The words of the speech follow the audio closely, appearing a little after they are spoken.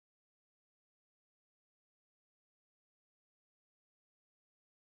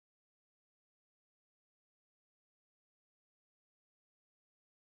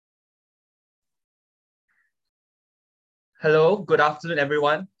Hello, good afternoon,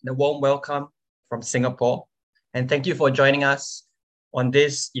 everyone, and a warm welcome from Singapore. And thank you for joining us on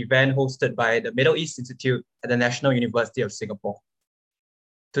this event hosted by the Middle East Institute at the National University of Singapore.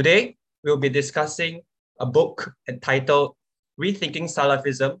 Today, we'll be discussing a book entitled Rethinking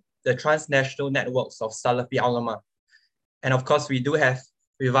Salafism, the Transnational Networks of Salafi ʿulama. And of course, we do have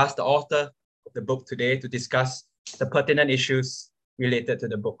with us the author of the book today to discuss the pertinent issues related to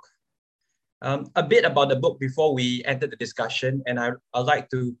the book. A bit about the book before we enter the discussion, and I'd like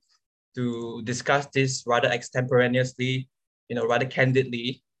to discuss this rather extemporaneously, rather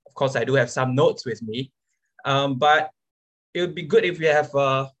candidly. Of course, I do have some notes with me, but it would be good if we have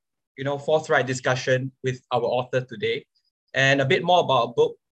a forthright discussion with our author today. And a bit more about a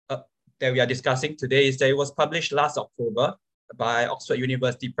book that we are discussing today is that it was published last October by Oxford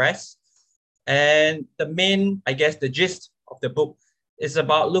University Press. And the main, the gist of the book is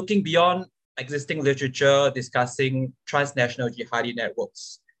about looking beyond existing literature discussing transnational jihadi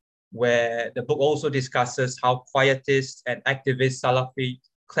networks, where the book also discusses how quietist and activist Salafi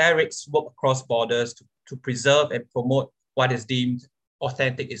clerics work across borders to preserve and promote what is deemed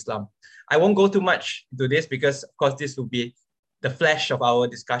authentic Islam. I won't go too much into this because, of course, this will be the flesh of our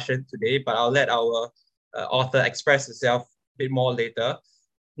discussion today, but I'll let our author express herself a bit more later.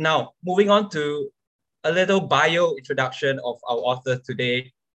 Now, moving on to a little bio introduction of our author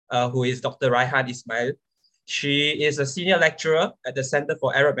today, who is Dr. Raihan Ismail. She is a senior lecturer at the Center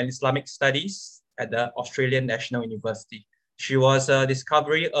for Arab and Islamic Studies at the Australian National University. She was a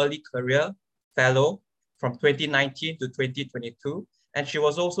Discovery Early Career Fellow from 2019 to 2022, and she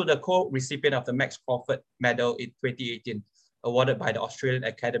was also the co-recipient of the Max Crawford Medal in 2018, awarded by the Australian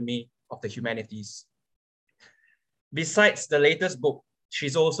Academy of the Humanities. Besides the latest book,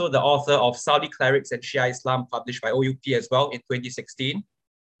 she's also the author of Saudi Clerics and Shia Islam, published by OUP as well in 2016.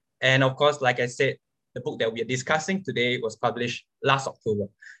 And of course, like I said, the book that we are discussing today was published last October.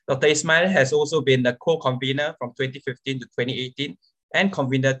 Dr. Ismail has also been the co-convener from 2015 to 2018 and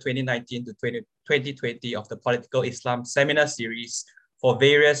convener 2019 to 2020 of the Political Islam Seminar Series for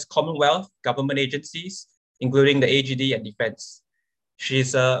various Commonwealth government agencies, including the AGD and Defence.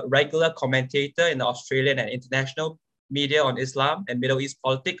 She's a regular commentator in the Australian and international media on Islam and Middle East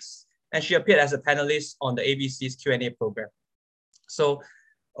politics, and she appeared as a panelist on the ABC's Q&A program. So,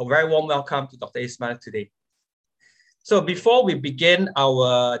 a very warm welcome to Dr. Ismail today. So before we begin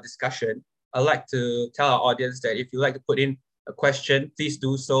our discussion, I'd like to tell our audience that if you'd like to put in a question, please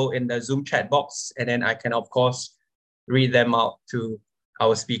do so in the Zoom chat box, and then I can, of course, read them out to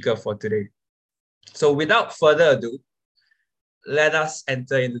our speaker for today. So without further ado, let us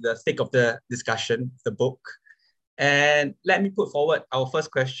enter into the thick of the discussion, the book. And let me put forward our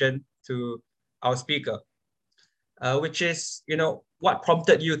first question to our speaker, which is, what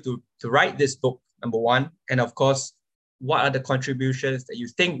prompted you to write this book, number one, and of course, what are the contributions that you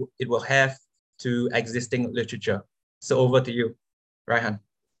think it will have to existing literature? So over to you, Raihan.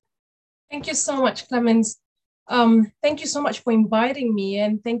 Thank you so much, Clemens. Thank you so much for inviting me,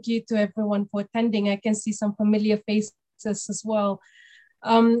 and thank you to everyone for attending. I can see some familiar faces as well.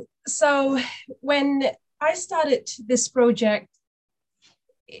 So when I started this project,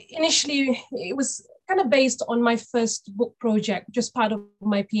 initially it was kind of based on my first book project, just part of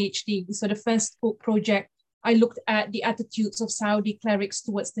my PhD. So the first book project, I looked at the attitudes of Saudi clerics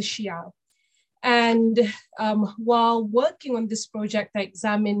towards the Shia. And while working on this project, I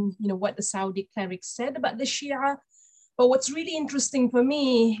examined, what the Saudi clerics said about the Shia. But what's really interesting for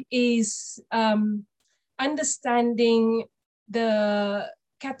me is understanding the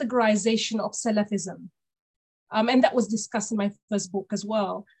categorization of Salafism. And that was discussed in my first book as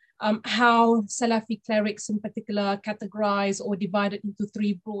well. How Salafi clerics in particular categorized or divided into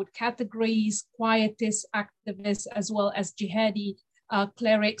three broad categories: quietist, activists, as well as jihadi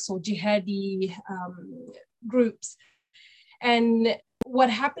clerics or jihadi groups. And what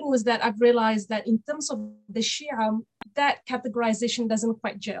happened was that I've realized that in terms of the Shia, that categorization doesn't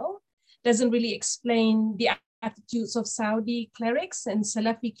quite gel, doesn't really explain the attitudes of Saudi clerics and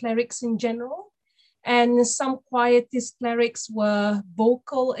Salafi clerics in general. And some quietist clerics were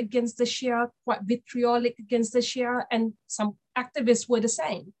vocal against the Shia, quite vitriolic against the Shia, and some activists were the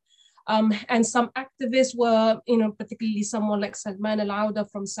same. And some activists were, particularly someone like Salman al-Auda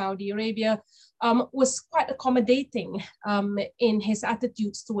from Saudi Arabia, was quite accommodating in his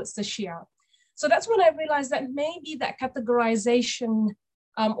attitudes towards the Shia. So that's when I realized that maybe that categorization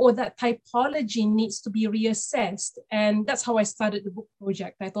or that typology needs to be reassessed. And that's how I started the book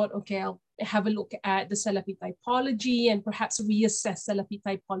project. I thought, okay, I'll have a look at the Salafi typology and perhaps reassess Salafi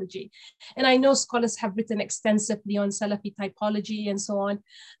typology. And I know scholars have written extensively on Salafi typology and so on,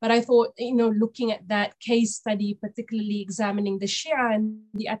 but I thought, looking at that case study, particularly examining the Shia and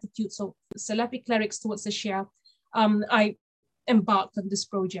the attitudes of Salafi clerics towards the Shia, I embarked on this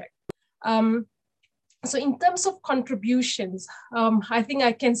project. So in terms of contributions, I think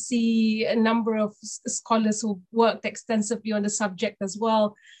I can see a number of scholars who worked extensively on the subject as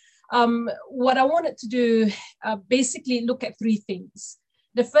well. What I wanted to do, basically look at three things.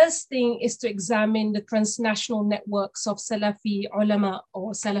 The first thing is to examine the transnational networks of Salafi ulama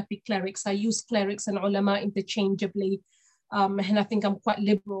or Salafi clerics. I use clerics and ulama interchangeably. And I think I'm quite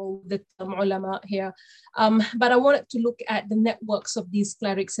liberal with the term ulama here. But I wanted to look at the networks of these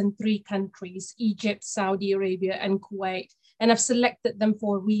clerics in three countries, Egypt, Saudi Arabia, and Kuwait. And I've selected them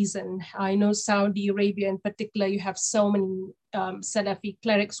for a reason. I know Saudi Arabia in particular, you have so many Salafi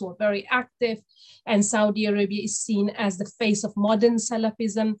clerics who are very active, and Saudi Arabia is seen as the face of modern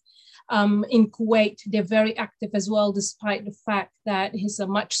Salafism. In Kuwait, they're very active as well, despite the fact that it's a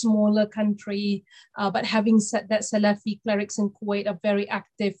much smaller country. But having said that, Salafi clerics in Kuwait are very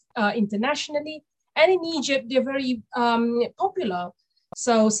active internationally. And in Egypt, they're very popular.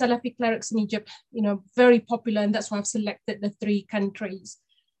 So Salafi clerics in Egypt, very popular, and that's why I've selected the three countries.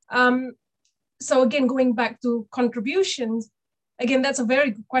 So again, going back to contributions, again, that's a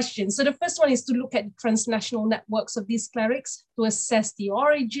very good question. So the first one is to look at transnational networks of these clerics, to assess the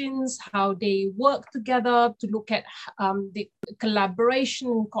origins, how they work together, to look at the collaboration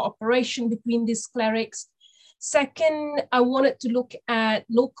and cooperation between these clerics. Second, I wanted to look at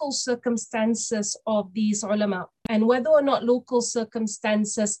local circumstances of these ulama and whether or not local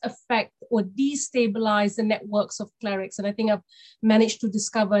circumstances affect or destabilize the networks of clerics. And I think I've managed to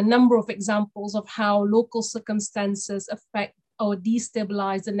discover a number of examples of how local circumstances affect or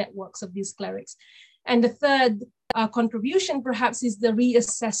destabilize the networks of these clerics. And the third contribution perhaps is the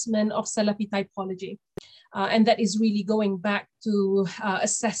reassessment of Salafi typology. And that is really going back to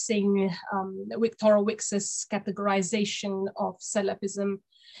assessing Victor Wicks's categorization of Salafism,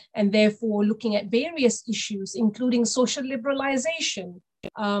 and therefore looking at various issues, including social liberalization,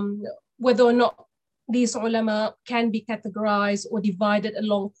 whether or not these ulama can be categorized or divided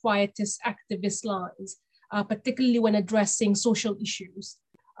along quietist activist lines, particularly when addressing social issues.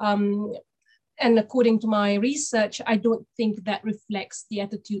 And according to my research, I don't think that reflects the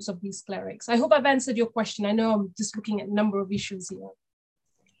attitudes of these clerics. I hope I've answered your question. I know I'm just looking at a number of issues here.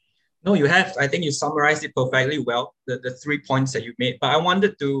 No, you have. I think you summarized it perfectly well, the 3 points that you made. But I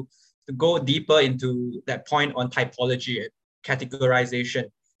wanted to go deeper into that point on typology and categorization,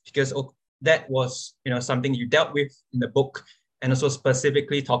 because that was something you dealt with in the book, and also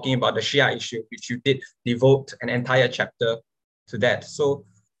specifically talking about the Shia issue, which you did devote an entire chapter to that. So,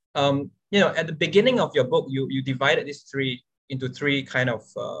 at the beginning of your book, you divided these into three kind of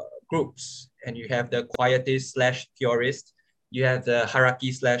groups, and you have the quietist / theorist, you have the haraki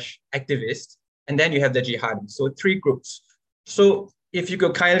 / activist, and then you have the jihadi. So 3 groups. So if you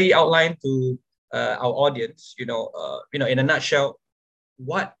could kindly outline to our audience, in a nutshell,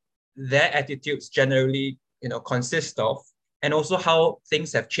 what their attitudes generally, consist of, and also how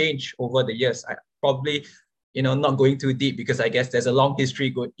things have changed over the years. I probably not going too deep because I guess there's a long history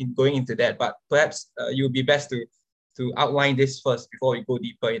going into that, but perhaps you would be best to outline this first before we go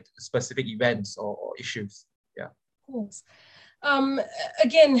deeper into specific events or issues. Yeah. Of course.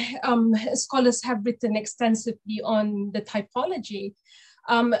 Again, scholars have written extensively on the typology,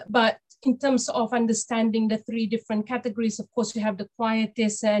 but in terms of understanding the 3 different categories, of course, you have the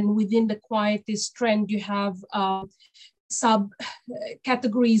quietists, and within the quietist trend, you have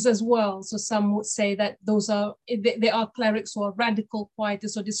sub-categories as well. So some would say that they are clerics who are radical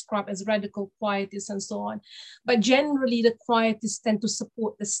quietists or described as radical quietists and so on. But generally, the quietists tend to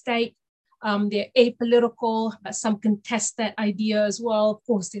support the state. They're apolitical, but some contest that idea as well. Of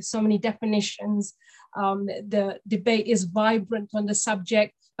course, there's so many definitions. The debate is vibrant on the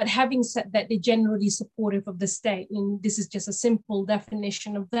subject, but having said that, they're generally supportive of the state. And this is just a simple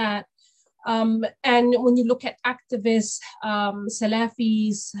definition of that. And when you look at activists,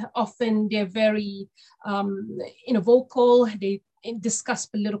 Salafis, often they're very vocal, they discuss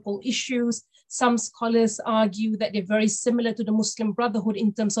political issues. Some scholars argue that they're very similar to the Muslim Brotherhood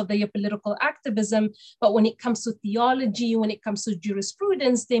in terms of their political activism, but when it comes to theology, when it comes to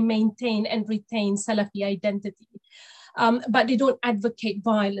jurisprudence, they maintain and retain Salafi identity. But they don't advocate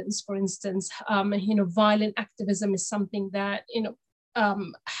violence, for instance. Violent activism is something that,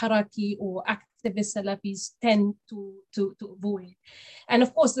 haraki or activist Salafis tend to avoid. And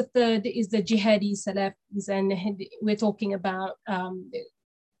of course, the third is the jihadi Salafis, and we're talking about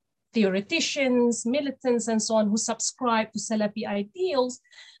theoreticians, militants, and so on, who subscribe to Salafi ideals,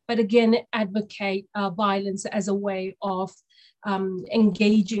 but again advocate violence as a way of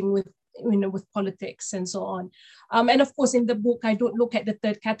engaging with politics and so on. And of course, in the book, I don't look at the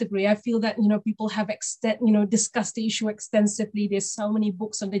third category. I feel that people have discussed the issue extensively. There's so many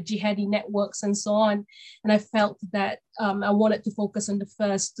books on the jihadi networks and so on, and I felt that I wanted to focus on the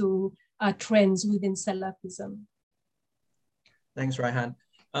first two trends within Salafism. Thanks, Raihan.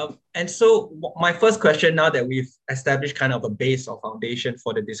 And so my first question, now that we've established kind of a base or foundation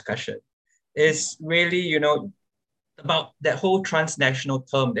for the discussion, is really, about that whole transnational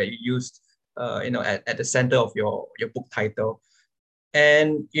term that you used, at the center of your book title.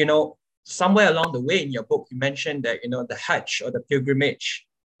 And, somewhere along the way in your book, you mentioned that, the Hajj or the pilgrimage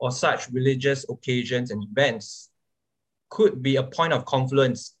or such religious occasions and events could be a point of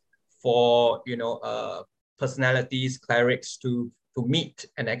confluence for, personalities, clerics to meet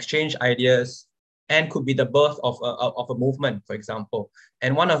and exchange ideas, and could be the birth of a movement, for example.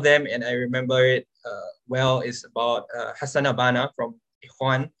 And one of them, and I remember it well, is about Hassan al-Banna from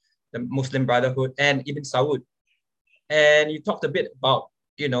Ikhwan, the Muslim Brotherhood, and Ibn Saud. And you talked a bit about,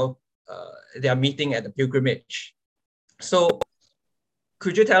 their meeting at the pilgrimage. So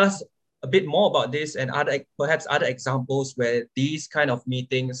could you tell us a bit more about this and perhaps other examples where these kind of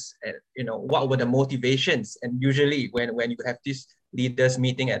meetings, what were the motivations? And usually when you have these leaders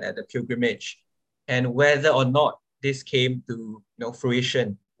meeting at the pilgrimage, and whether or not this came to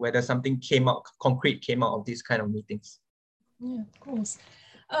fruition, whether something concrete came out of these kind of meetings. Yeah, of course.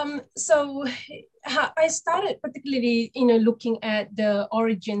 So I started particularly, looking at the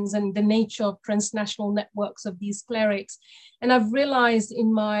origins and the nature of transnational networks of these clerics. And I've realized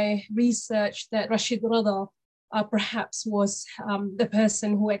in my research that Rashid Rida perhaps was the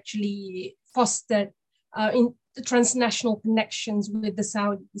person who actually fostered in the transnational connections with the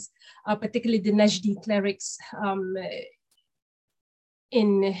Saudis, particularly the Najdi clerics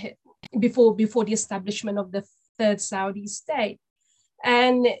before the establishment of the third Saudi state.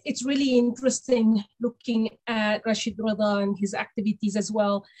 And it's really interesting looking at Rashid Rida and his activities as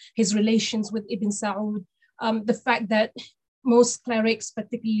well, his relations with Ibn Saud, the fact that most clerics,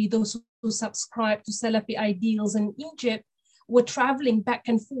 particularly those who subscribe to Salafi ideals in Egypt, were traveling back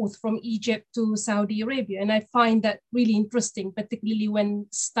and forth from Egypt to Saudi Arabia. And I find that really interesting, particularly when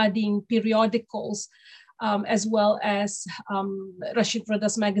studying periodicals, as well as Rashid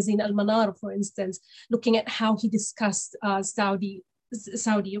Rida's magazine Al-Manar, for instance, looking at how he discussed Saudi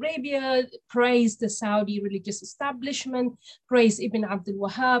Arabia, praised the Saudi religious establishment, praised Ibn Abdul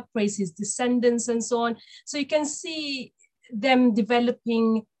Wahhab, praised his descendants, and so on. So you can see them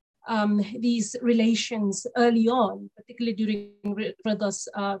developing these relations early on, particularly during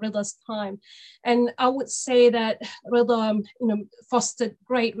Rida's time. And I would say that Rida fostered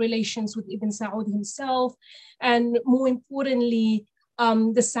great relations with Ibn Saud himself. And more importantly,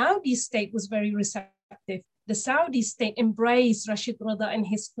 the Saudi state was very receptive. The Saudi state embraced Rashid Rida and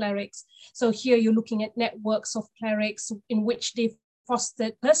his clerics. So here you're looking at networks of clerics in which they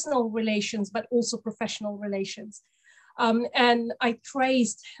fostered personal relations, but also professional relations. And I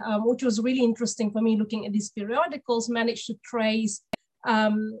traced, which was really interesting for me looking at these periodicals, managed to trace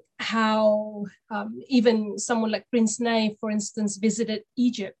how even someone like Prince Ney, for instance, visited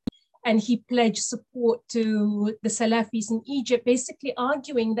Egypt, and he pledged support to the Salafis in Egypt, basically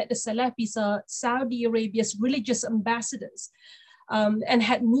arguing that the Salafis are Saudi Arabia's religious ambassadors, and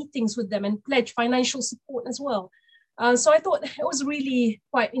had meetings with them and pledged financial support as well. So I thought it was really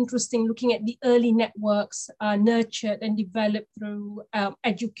quite interesting looking at the early networks nurtured and developed through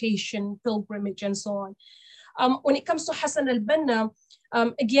education, pilgrimage, and so on. When it comes to Hassan al-Banna,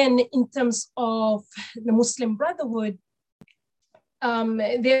 again, in terms of the Muslim Brotherhood,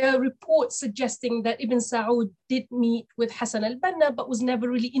 there are reports suggesting that Ibn Saud did meet with Hassan al-Banna, but was never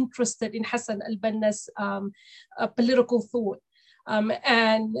really interested in Hassan al-Banna's political thought.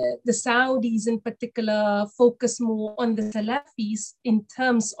 And the Saudis in particular focus more on the Salafis in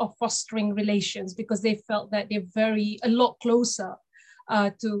terms of fostering relations, because they felt that they're a lot closer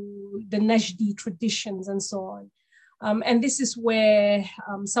to the Najdi traditions and so on. And this is where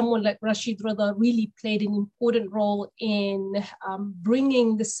someone like Rashid Rida really played an important role in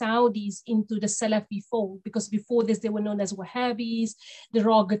bringing the Saudis into the Salafi fold, because before this they were known as Wahhabis,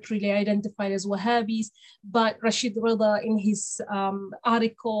 derogatorily identified as Wahhabis. But Rashid Rida, in his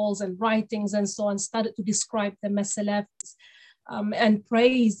articles and writings and so on, started to describe them as Salafis. and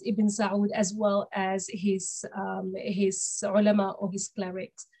praised Ibn Saud as well as his ulama or his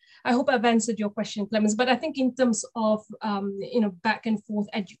clerics. I hope I've answered your question, Clemens, but I think in terms of back and forth,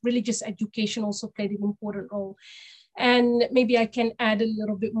 religious education also played an important role. And maybe I can add a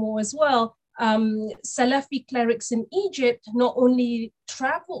little bit more as well. Salafi clerics in Egypt not only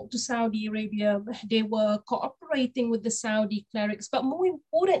traveled to Saudi Arabia, they were cooperating with the Saudi clerics, but more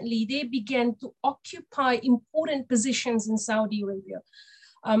importantly, they began to occupy important positions in Saudi Arabia.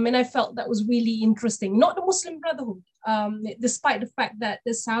 And I felt that was really interesting. Not the Muslim Brotherhood, despite the fact that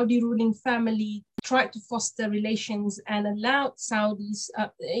the Saudi ruling family tried to foster relations and allowed Saudis,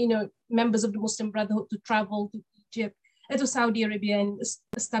 members of the Muslim Brotherhood to travel to Egypt, to Saudi Arabia and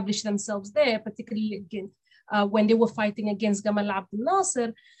establish themselves there, particularly again when they were fighting against Gamal Abdel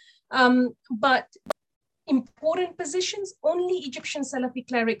Nasser. But important positions, only Egyptian Salafi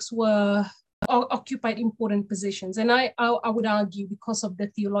clerics were occupied important positions. And I would argue because of the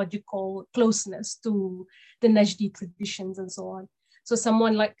theological closeness to the Najdi traditions and so on. So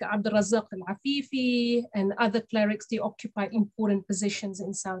someone like Abdul Razak al-Afifi and other clerics, they occupied important positions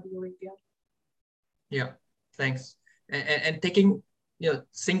in Saudi Arabia. Yeah, thanks. And taking,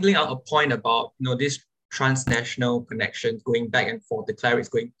 singling out a point about, this transnational connections going back and forth, the clerics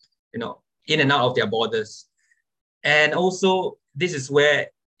going, in and out of their borders. And also, this is where,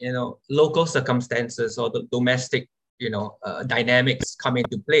 local circumstances or the domestic, dynamics come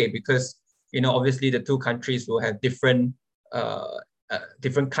into play because, obviously the two countries will have different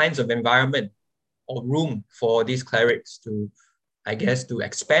kinds of environment or room for these clerics to, to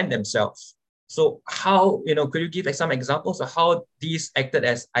expand themselves. So how, could you give some examples of how these acted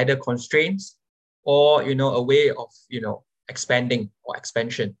as either constraints or, a way of, expanding or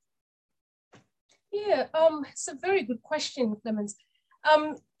expansion? Yeah, it's a very good question, Clemens.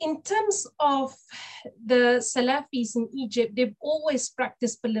 In terms of the Salafis in Egypt, they've always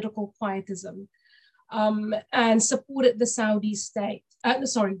practiced political quietism and supported the Saudi state,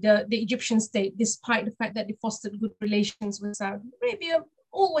 the Egyptian state, despite the fact that they fostered good relations with Saudi Arabia,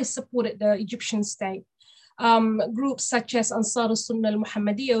 always supported the Egyptian state. Groups such as Ansar al-Sunnah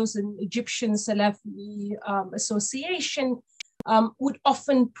al-Muhammadiyos and Egyptian Salafi Association would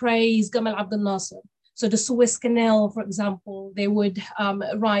often praise Gamal Abdel Nasser. So the Suez Canal, for example, they would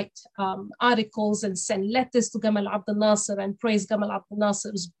write articles and send letters to Gamal Abdel Nasser and praise Gamal Abdel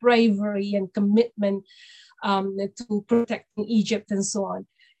Nasser's bravery and commitment to protecting Egypt and so on.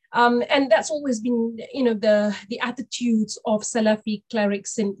 And that's always been, the attitudes of Salafi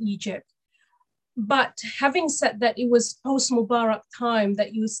clerics in Egypt. But having said that, it was post-Mubarak time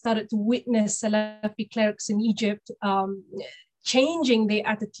that you started to witness Salafi clerics in Egypt changing their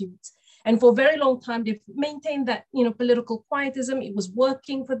attitudes. And for a very long time, they've maintained that, political quietism, it was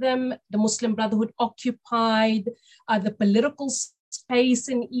working for them. The Muslim Brotherhood occupied the political space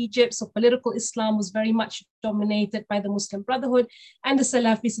in Egypt. So political Islam was very much dominated by the Muslim Brotherhood, and the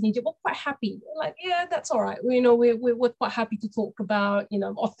Salafis in Egypt were quite happy. Like, yeah, that's all right. We're quite happy to talk about,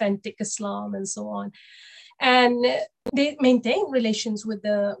 authentic Islam and so on. And they maintained relations with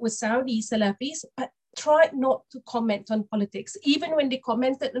Saudi Salafis, but tried not to comment on politics. Even when they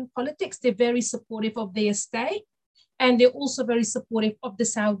commented on politics, they're very supportive of their state, and they're also very supportive of the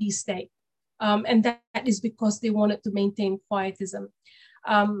Saudi state. And that is because they wanted to maintain quietism.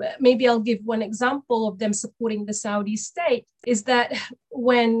 Maybe I'll give one example of them supporting the Saudi state is that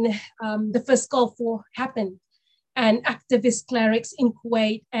when the first Gulf War happened and activist clerics in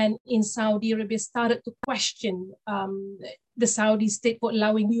Kuwait and in Saudi Arabia started to question the Saudi state for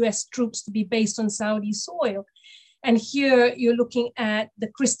allowing US troops to be based on Saudi soil. And here you're looking at the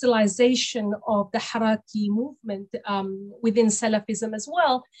crystallization of the haraki movement within Salafism as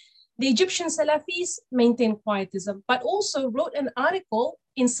well. The Egyptian Salafis maintained quietism, but also wrote an article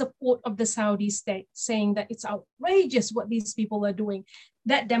in support of the Saudi state, saying that it's outrageous what these people are doing.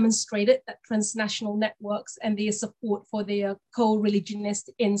 That demonstrated that transnational networks and their support for their co-religionists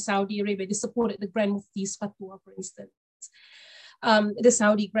in Saudi Arabia. They supported the Grand Mufti's fatwa, for instance, the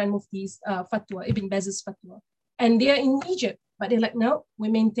Saudi Grand Mufti's fatwa, Ibn Baz's fatwa. And they're in Egypt, but they're like, no,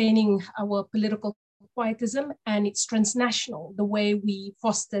 we're maintaining our political quietism, and it's transnational, the way we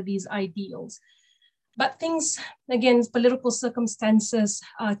foster these ideals. But things, again, political circumstances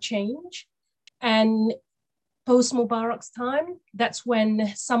change. And post-Mubarak's time, that's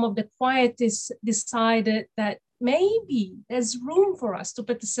when some of the quietists decided that maybe there's room for us to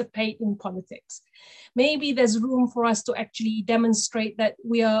participate in politics. Maybe there's room for us to actually demonstrate that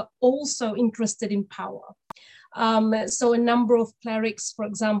we are also interested in power. So a number of clerics, for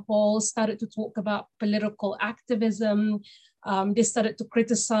example, started to talk about political activism. They started to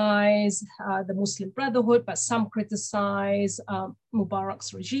criticize the Muslim Brotherhood, but some criticize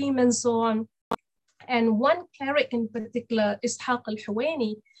Mubarak's regime and so on. And one cleric in particular, Ishaq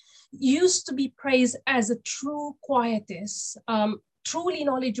al-Huwaini, used to be praised as a true quietist, truly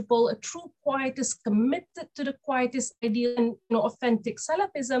knowledgeable, a true quietist, committed to the quietist ideal and authentic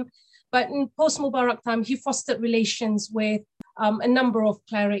Salafism. But in post-Mubarak time, he fostered relations with a number of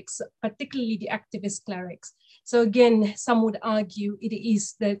clerics, particularly the activist clerics. So again, some would argue it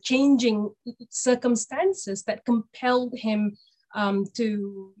is the changing circumstances that compelled him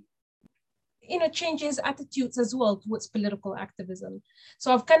to change his attitudes as well towards political activism.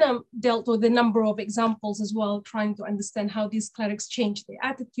 So I've kind of dealt with a number of examples as well, trying to understand how these clerics change their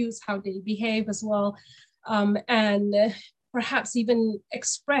attitudes, how they behave as well, and perhaps even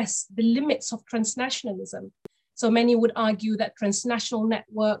express the limits of transnationalism. So many would argue that transnational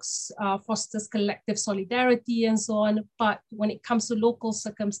networks fosters collective solidarity and so on, but when it comes to local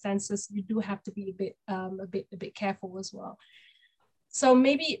circumstances, you do have to be a bit careful as well. So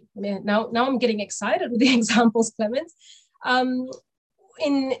maybe now I'm getting excited with the examples, Clement.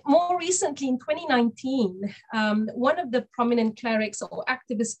 More recently, in 2019, one of the prominent clerics or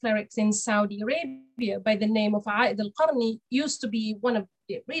activist clerics in Saudi Arabia by the name of A'id al-Qarni used to be one of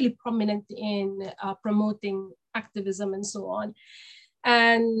the really prominent in promoting activism and so on.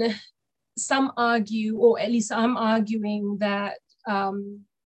 And some argue, or at least I'm arguing, that the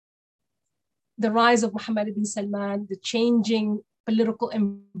rise of Mohammed bin Salman, the changing political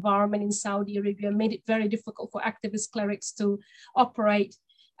environment in Saudi Arabia made it very difficult for activist clerics to operate.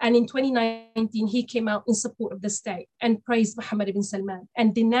 And in 2019, he came out in support of the state and praised Mohammed bin Salman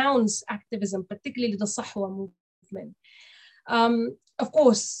and denounced activism, particularly the Sahwa movement. Of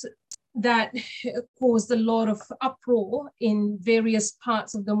course, that caused a lot of uproar in various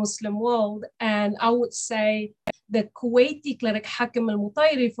parts of the Muslim world. And I would say the Kuwaiti cleric Hakim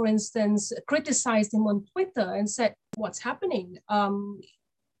al-Mutayri, for instance, criticized him on Twitter and said, "What's happening? I'm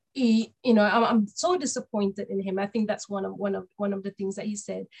so disappointed in him." I think that's one of the things that he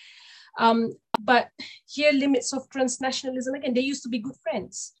said. But here, limits of transnationalism, again, they used to be good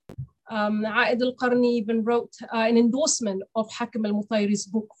friends. A'id al-Qarni even wrote an endorsement of Hakim al-Mutayri's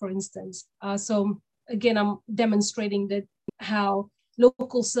book, for instance. So again, I'm demonstrating that how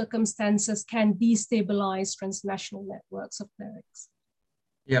local circumstances can destabilize transnational networks of clerics.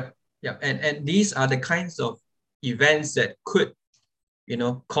 Yeah. And these are the kinds of events that could,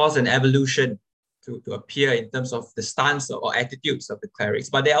 cause an evolution to appear in terms of the stance or attitudes of the clerics.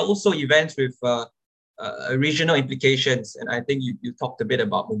 But there are also events with regional implications. And I think you talked a bit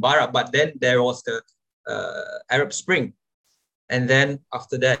about Mubarak, but then there was the Arab Spring. And then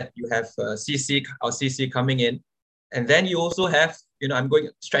after that, you have Sisi coming in. And then you also have, I'm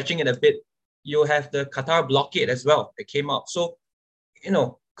stretching it a bit, you have the Qatar blockade as well that came out. So,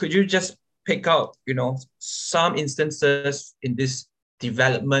 could you just pick out, some instances in this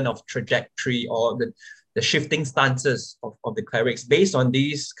development of trajectory or the shifting stances of the clerics based on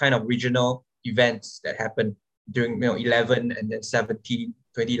these kind of regional events that happened during 11 and then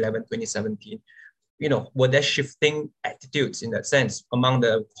 2011, 2017? Were there shifting attitudes in that sense among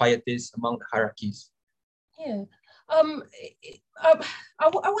the quietists, among the hierarchies? Yeah.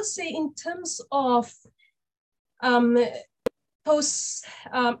 I would say in terms of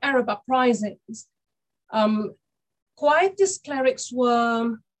post-Arab uprisings, quietist clerics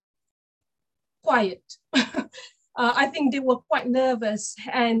were quiet. I think they were quite nervous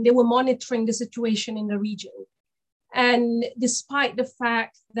and they were monitoring the situation in the region. And despite the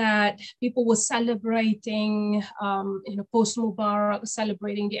fact that people were celebrating, post-Mubarak,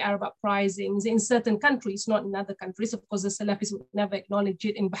 celebrating the Arab uprisings in certain countries, not in other countries. Of course, the Salafis would never acknowledge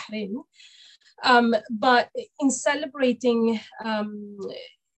it in Bahrain. But in celebrating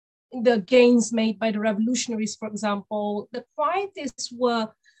the gains made by the revolutionaries, for example, the quietists were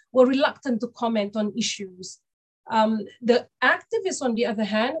reluctant to comment on issues. The activists, on the other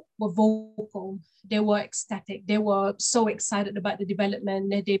hand, were vocal. They were ecstatic. They were so excited about the development.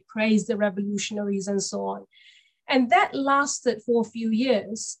 They praised the revolutionaries and so on. And that lasted for a few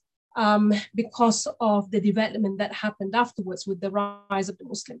years because of the development that happened afterwards with the rise of the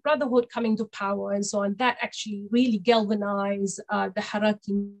Muslim Brotherhood coming to power and so on. That actually really galvanized the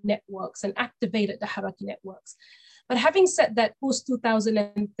haraki networks and activated the haraki networks. But having said that,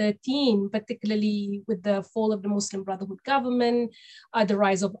 post-2013, particularly with the fall of the Muslim Brotherhood government, the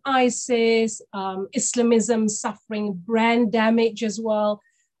rise of ISIS, Islamism suffering brand damage as well,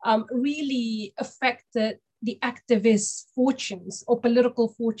 really affected the activist fortunes or political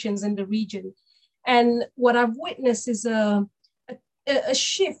fortunes in the region. And what I've witnessed is a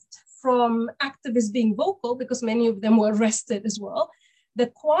shift from activists being vocal, because many of them were arrested as well,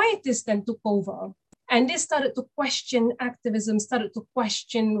 the quietists then took over. And they started to question activism, started to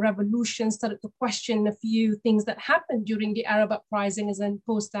question revolution, started to question a few things that happened during the Arab uprisings and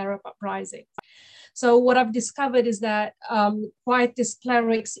post-Arab uprisings. So what I've discovered is that quietist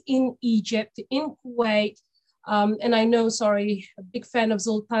clerics in Egypt, in Kuwait, and I know, a big fan of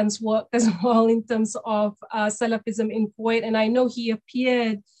Zoltan's work as well in terms of Salafism in Kuwait. And I know he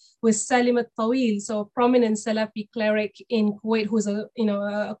appeared with Salim al-Tawil, so a prominent Salafi cleric in Kuwait who's a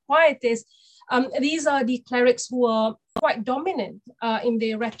quietist. These are the clerics who are quite dominant in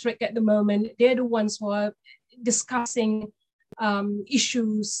their rhetoric at the moment. They're the ones who are discussing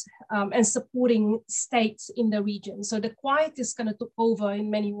issues and supporting states in the region. So the quietists kind of took over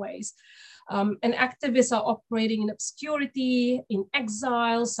in many ways. And activists are operating in obscurity, in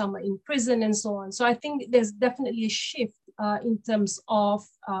exile, some are in prison and so on. So I think there's definitely a shift in terms of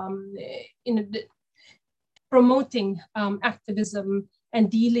promoting activism and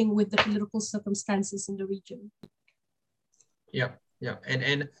dealing with the political circumstances in the region. Yeah.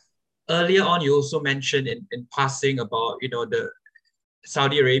 And earlier on, you also mentioned in passing about, the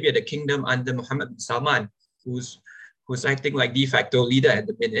Saudi Arabia, the kingdom under Mohammed bin Salman, who's acting like de facto leader at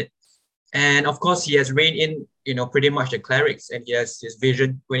the minute. And of course, he has reined in, pretty much the clerics, and he has his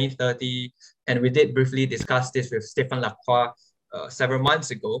vision 2030. And we did briefly discuss this with Stephen Lacroix several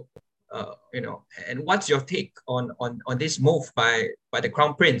months ago. And what's your take on this move by the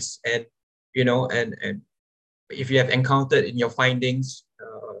Crown Prince, and and if you have encountered in your findings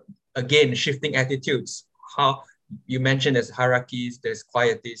again shifting attitudes? How you mentioned there's harakis, there's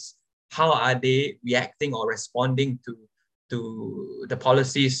quietists. How are they reacting or responding to the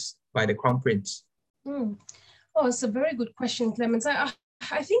policies by the Crown Prince? Oh, it's a very good question, Clemens.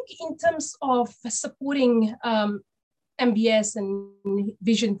 I think in terms of supporting MBS and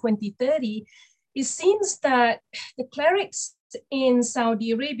Vision 2030, it seems that the clerics in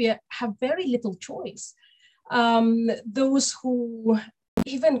Saudi Arabia have very little choice. Those who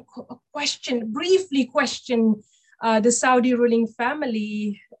even briefly question the Saudi ruling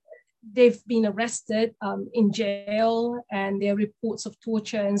family, they've been arrested in jail, and there are reports of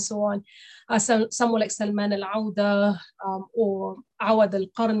torture and so on. Someone like Salman al-Auda or Awad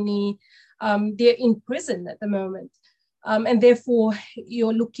al-Qarni, they're in prison at the moment. And therefore,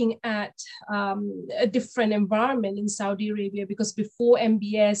 you're looking at a different environment in Saudi Arabia, because before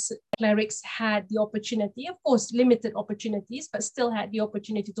MBS, clerics had the opportunity, of course, limited opportunities, but still had the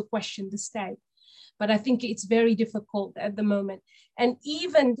opportunity to question the state. But I think it's very difficult at the moment. And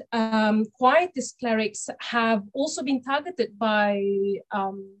even quietist clerics have also been targeted by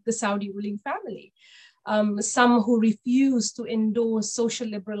the Saudi ruling family. Some who refuse to endorse social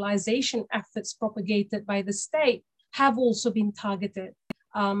liberalization efforts propagated by the state have also been targeted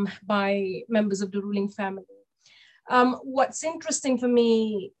by members of the ruling family. What's interesting for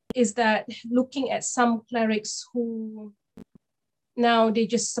me is that looking at some clerics who now they're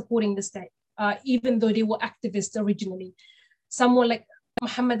just supporting the state, even though they were activists originally. Someone like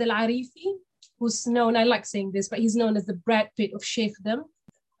Muhammad al-Arifi, who's known, I like saying this, but he's known as the Brad Pitt of Sheikhdom.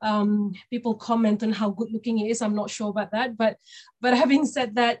 People comment on how good looking he is. I'm not sure about that, but having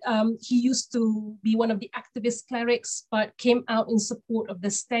said that, he used to be one of the activist clerics, but came out in support of the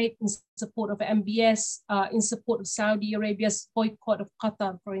state, in support of MBS, in support of Saudi Arabia's boycott of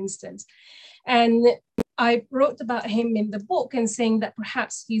Qatar, for instance. And I wrote about him in the book and saying that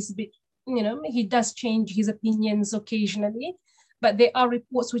perhaps he's a bit, he does change his opinions occasionally, but there are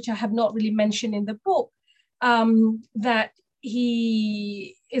reports which I have not really mentioned in the book that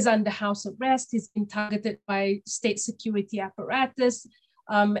he is under house arrest. He's been targeted by state security apparatus,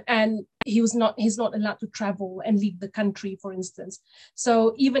 and he's not allowed to travel and leave the country, for instance.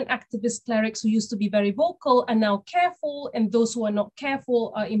 So even activist clerics who used to be very vocal are now careful, and those who are not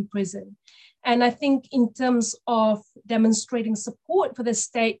careful are in prison. And I think in terms of demonstrating support for the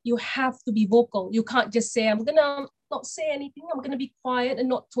state, you have to be vocal. You can't just say, I'm gonna not say anything, I'm gonna be quiet and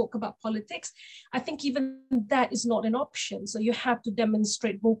not talk about politics. I think even that is not an option. So you have to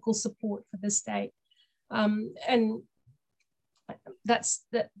demonstrate vocal support for the state. And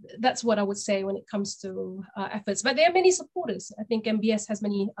that's what I would say when it comes to efforts. But there are many supporters. I think MBS has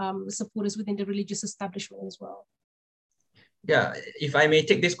many supporters within the religious establishment as well. Yeah, if I may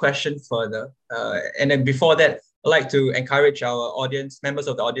take this question further, and then before that, I'd like to encourage our audience, members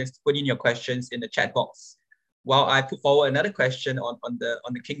of the audience, to put in your questions in the chat box, while I put forward another question on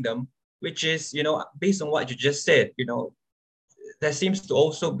the kingdom, which is, based on what you just said, there seems to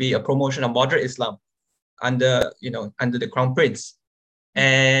also be a promotion of moderate Islam under the Crown Prince,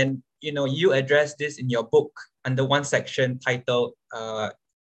 and you address this in your book under one section titled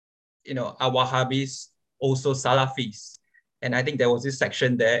are Wahhabis also Salafis? And I think there was this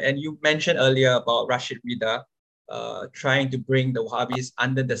section there. And you mentioned earlier about Rashid Rida trying to bring the Wahhabis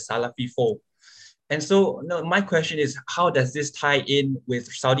under the Salafi fold. And so my question is, how does this tie in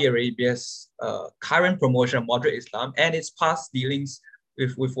with Saudi Arabia's current promotion of moderate Islam and its past dealings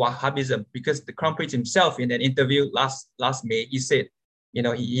with Wahhabism? Because the Crown Prince himself, in an interview last May, he said,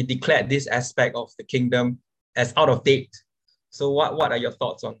 he declared this aspect of the kingdom as out of date. So what are your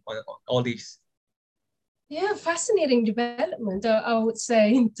thoughts on all these? Yeah, fascinating development, I would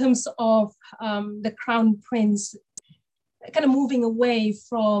say, in terms of the Crown Prince kind of moving away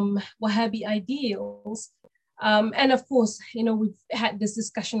from Wahhabi ideals. And of course, we've had this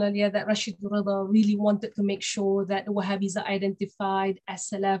discussion earlier that Rashid Rida really wanted to make sure that the Wahhabis are identified as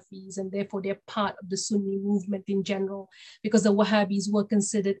Salafis and therefore they're part of the Sunni movement in general, because the Wahhabis were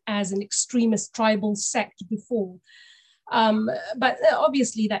considered as an extremist tribal sect before. But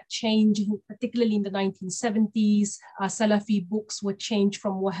obviously that changed, particularly in the 1970s. Salafi books were changed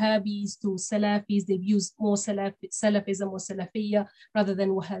from Wahhabis to Salafis. They've used more Salafism or Salafiyya rather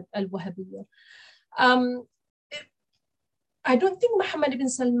than al-Wahhabiyya. I don't think Mohammed ibn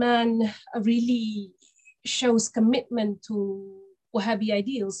Salman really shows commitment to Wahhabi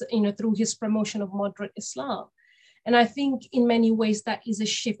ideals, through his promotion of moderate Islam. And I think in many ways that is a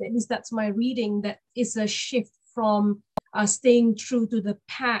shift, at least that's my reading, that is a shift from staying true to the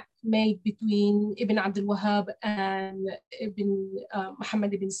pact made between Ibn Abdul Wahhab and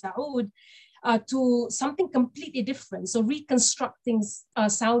Muhammad ibn Saud to something completely different. So reconstructing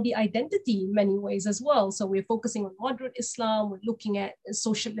Saudi identity in many ways as well. So we're focusing on moderate Islam, we're looking at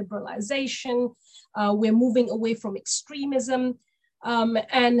social liberalization, we're moving away from extremism.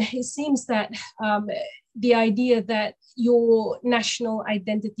 And it seems that the idea that your national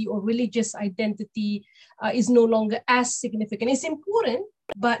identity or religious identity is no longer as significant. It's important,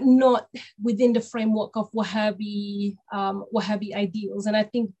 but not within the framework of Wahhabi ideals. And I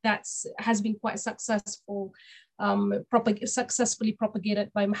think has been quite successful, successfully propagated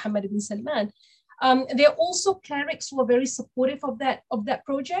by Mohammed ibn Salman. There are also clerics who are very supportive of that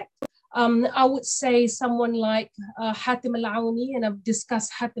project. I would say someone like Hatim al-Auni, and I've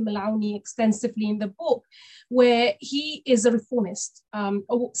discussed Hatim al-Auni extensively in the book, where he is a reformist, a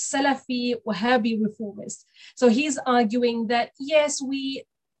Salafi Wahhabi reformist. So he's arguing that, yes, we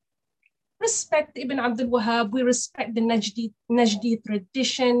respect Ibn Abdul Wahhab, we respect the Najdi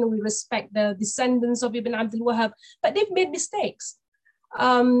tradition, we respect the descendants of Ibn Abdul Wahhab, but they've made mistakes.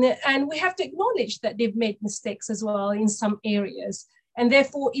 And we have to acknowledge that they've made mistakes as well in some areas. And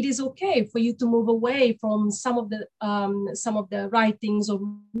therefore, it is okay for you to move away from some of the writings or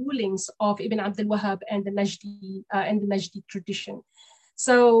rulings of Ibn Abdul Wahhab and the Najdi tradition.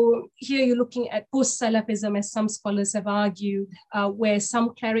 So here you're looking at post-Salafism, as some scholars have argued, where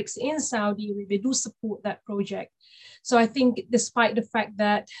some clerics in Saudi Arabia do support that project. So I think despite the fact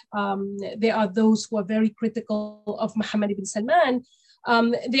that there are those who are very critical of Mohammed ibn Salman,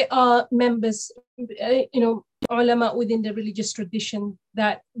 there are members, Ulama within the religious tradition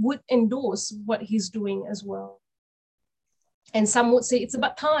that would endorse what he's doing as well. And some would say it's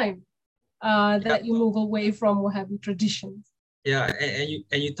about time that you move away from Wahhabi traditions. Yeah,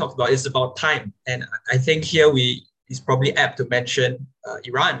 and you talked about it's about time. And I think here it's probably apt to mention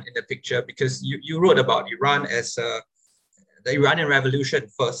Iran in the picture, because you wrote about Iran as the Iranian Revolution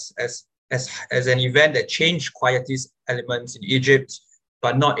first, as an event that changed quietist elements in Egypt,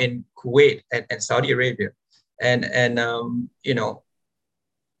 but not in Kuwait and Saudi Arabia. And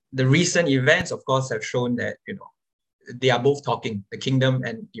the recent events, of course, have shown that, they are both talking. The kingdom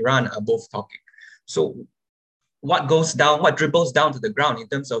and Iran are both talking. So what dribbles down to the ground in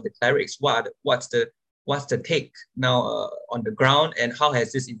terms of the clerics? What's the take now on the ground, and how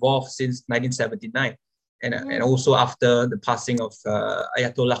has this evolved since 1979? And also after the passing of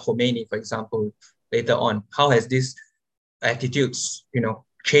Ayatollah Khomeini, for example, later on, how has these attitudes,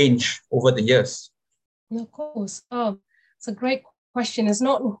 changed over the years? Of course. It's a great question. It's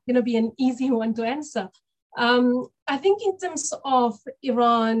not going to be an easy one to answer. I think in terms of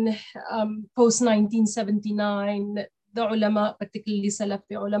Iran post-1979, the ulama, particularly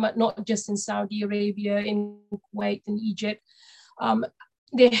Salafi ulama, not just in Saudi Arabia, in Kuwait and Egypt,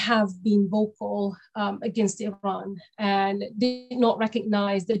 they have been vocal against Iran and did not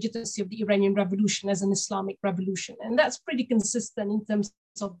recognize the legitimacy of the Iranian revolution as an Islamic revolution. And that's pretty consistent in terms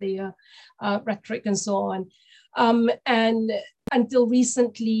of their rhetoric and so on. And until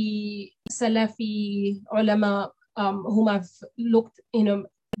recently, Salafi ulama, whom I've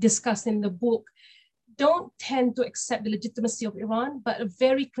discussed in the book, don't tend to accept the legitimacy of Iran, but are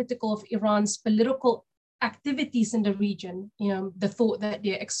very critical of Iran's political activities in the region, the thought that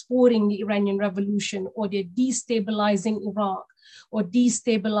they're exporting the Iranian Revolution, or they're destabilizing Iraq, or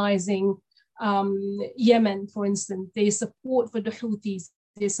destabilizing Yemen, for instance. Their support for the Houthis,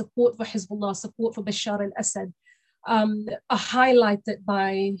 their support for Hezbollah, support for Bashar al-Assad, are highlighted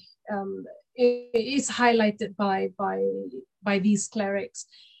by, is highlighted by these clerics.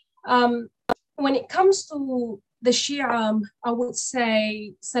 When it comes to the Shia, I would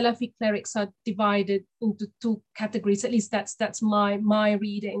say Salafi clerics are divided into two categories. At least that's my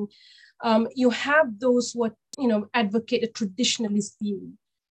reading. You have those who advocate a traditionalist view,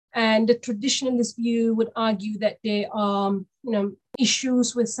 and the traditionalist view would argue that there are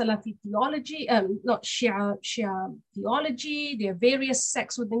issues with Salafi theology, not Shia theology. There are various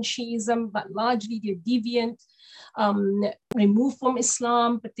sects within Shiism, but largely they're deviant, removed from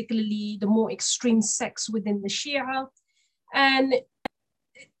Islam, particularly the more extreme sects within the Shia. And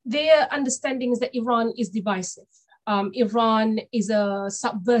their understanding is that Iran is divisive. Iran is a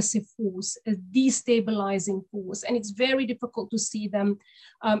subversive force, a destabilizing force, and it's very difficult to see them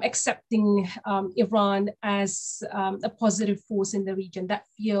accepting Iran as a positive force in the region. That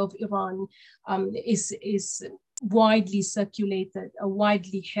fear of Iran is widely circulated, or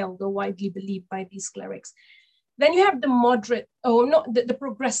widely held, or widely believed by these clerics. Then you have the moderate, or not the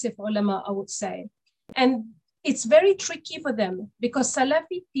progressive ulama, I would say. And it's very tricky for them because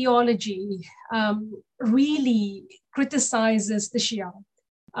Salafi theology really criticizes the Shia.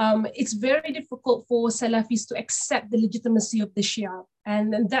 It's very difficult for Salafis to accept the legitimacy of the Shia.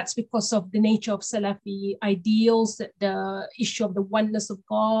 And that's because of the nature of Salafi ideals, the issue of the oneness of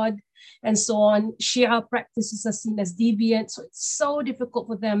God, and so on. Shia practices are seen as deviant. So it's so difficult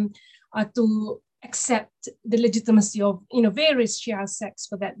for them to accept the legitimacy of various Shia sects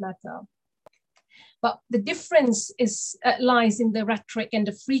for that matter. But the difference lies in the rhetoric and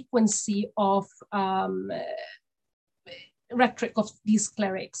the frequency of rhetoric of these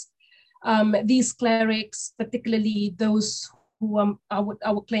clerics. These clerics, particularly those who I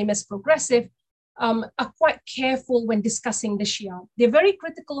would claim as progressive, are quite careful when discussing the Shia. They're very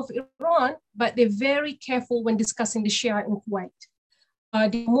critical of Iran, but they're very careful when discussing the Shia in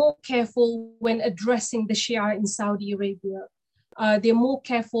Kuwait. They're more careful when addressing the Shia in Saudi Arabia. They're more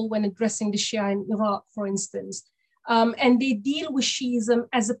careful when addressing the Shia in Iraq, for instance. And they deal with Shiism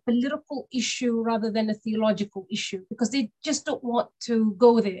as a political issue rather than a theological issue, because they just don't want to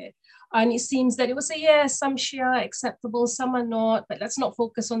go there. And it seems that it will say, yeah, some Shia are acceptable, some are not, but let's not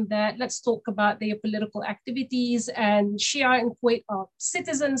focus on that. Let's talk about their political activities. And Shia in Kuwait are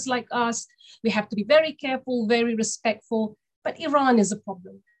citizens like us. We have to be very careful, very respectful, but Iran is a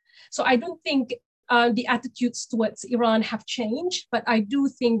problem. So I don't think the attitudes towards Iran have changed, but I do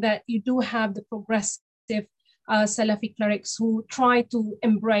think that you do have the progressive Salafi clerics who try to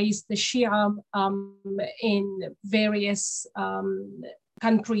embrace the Shia in various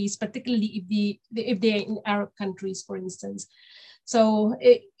countries, particularly if they're in Arab countries, for instance. So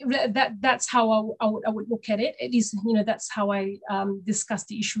that's how I would look at it. At least, that's how I discuss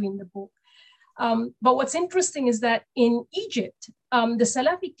the issue in the book. But what's interesting is that in Egypt, the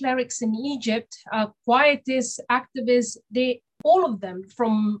Salafi clerics in Egypt, quietists, activists, all of them,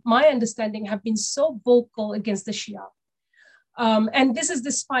 from my understanding, have been so vocal against the Shia. And this is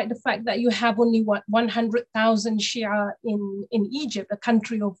despite the fact that you have only 100,000 Shia in Egypt, a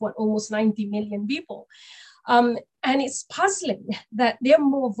country of almost 90 million people. And it's puzzling that they're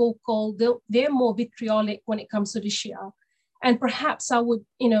more vocal, they're more vitriolic when it comes to the Shia. And perhaps I would,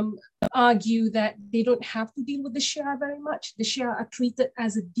 argue that they don't have to deal with the Shia very much. The Shia are treated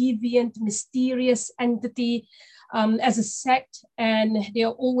as a deviant, mysterious entity, as a sect, and they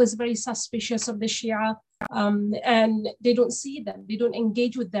are always very suspicious of the Shia, and they don't see them. They don't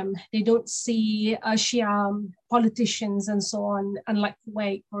engage with them. They don't see Shia politicians and so on, unlike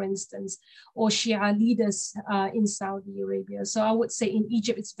Kuwait, for instance, or Shia leaders in Saudi Arabia. So I would say in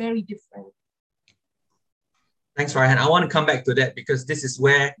Egypt, it's very different. Thanks, Raihan. I want to come back to that because this is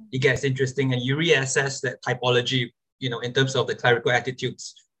where it gets interesting and you reassess that typology, in terms of the clerical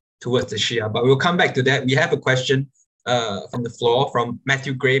attitudes towards the Shia. But we'll come back to that. We have a question from the floor from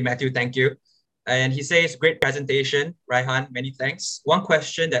Matthew Gray. Matthew, thank you. And he says, great presentation, Raihan, many thanks. One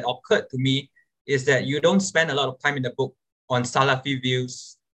question that occurred to me is that you don't spend a lot of time in the book on Salafi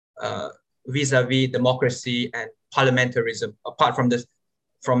views vis-a-vis democracy and parliamentarism, apart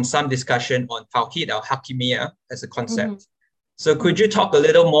from some discussion on Tawhid al-Hakimiyya as a concept. Mm-hmm. So could you talk a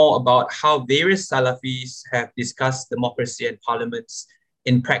little more about how various Salafis have discussed democracy and parliaments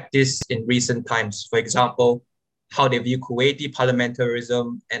in practice in recent times? For example, how they view Kuwaiti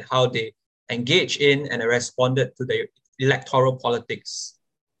parliamentarism and how they engage in and responded to the electoral politics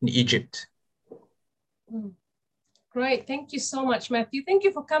in Egypt. Mm. Great, thank you so much, Matthew. Thank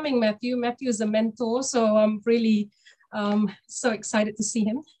you for coming, Matthew. Matthew is a mentor, so I'm really so excited to see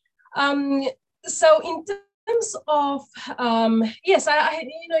him. So in terms of, yes,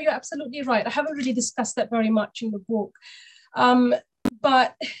 you know, you're absolutely right. I haven't really discussed that very much in the book.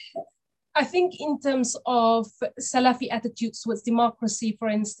 But I think in terms of Salafi attitudes towards democracy, for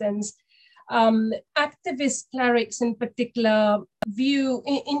instance, activist clerics in particular view,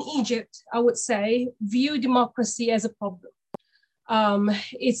 in Egypt, I would say, view democracy as a problem.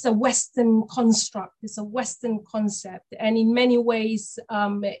 It's a Western construct, it's a Western concept. And in many ways,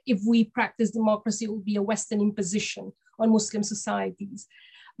 if we practice democracy, it will be a Western imposition on Muslim societies.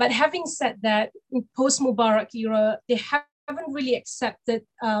 But having said that, in post-Mubarak era, they haven't really accepted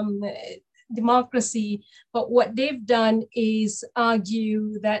democracy, but what they've done is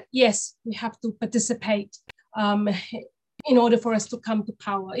argue that, yes, we have to participate in order for us to come to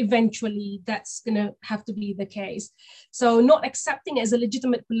power. Eventually, that's going to have to be the case. So not accepting it as a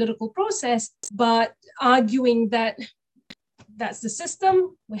legitimate political process, but arguing that that's the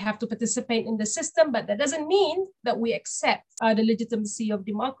system, we have to participate in the system, but that doesn't mean that we accept the legitimacy of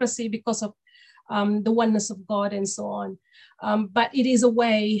democracy because of the oneness of God and so on. But it is a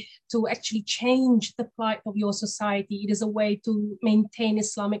way to actually change the plight of your society. It is a way to maintain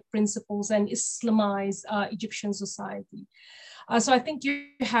Islamic principles and Islamize Egyptian society. So I think you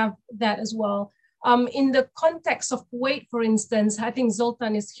have that as well. In the context of Kuwait, for instance, I think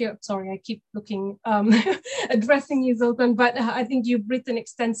Zoltan is here. Sorry, I keep looking, addressing you, Zoltan, but I think you've written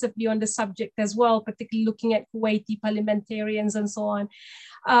extensively on the subject as well, particularly looking at Kuwaiti parliamentarians and so on.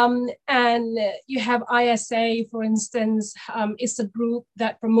 And you have ISA, for instance, it's a group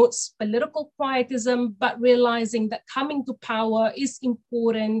that promotes political quietism, but realizing that coming to power is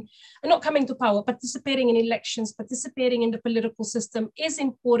important, not coming to power, participating in elections, participating in the political system is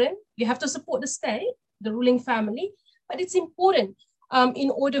important. You have to support the state, the ruling family, but it's important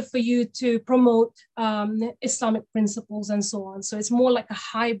in order for you to promote Islamic principles and so on. So it's more like a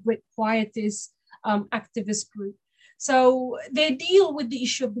hybrid quietist activist group. So they deal with the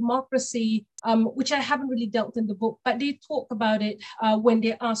issue of democracy, which I haven't really dealt in the book, but they talk about it when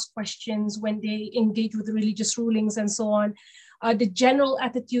they ask questions, when they engage with the religious rulings and so on. The general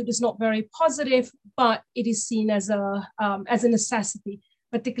attitude is not very positive, but it is seen as a necessity,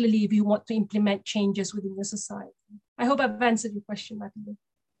 particularly if you want to implement changes within your society. I hope I've answered your question, Matthew.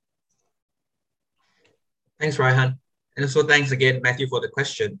 Thanks, Raihan. And also thanks again, Matthew, for the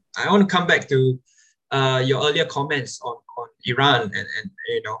question. I want to come back to your earlier comments on Iran and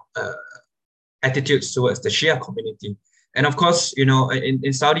attitudes towards the Shia community. And of course, you know,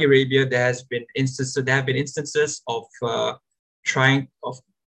 in Saudi Arabia, there have been instances of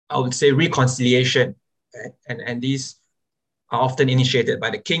I would say, reconciliation. Right? And these are often initiated by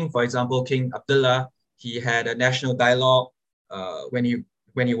the king. For example, King Abdullah, he had a national dialogue when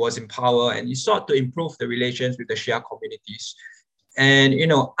he was in power, and he sought to improve the relations with the Shia communities. And, you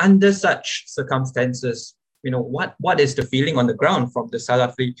know, under such circumstances, you know, what is the feeling on the ground from the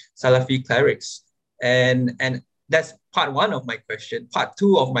Salafi clerics? And that's part one of my question. Part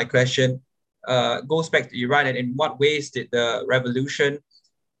two of my question goes back to Iran, and in what ways did the revolution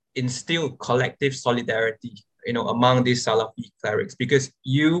instill collective solidarity, you know, among these Salafi clerics? Because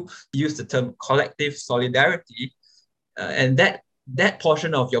you use the term collective solidarity, and that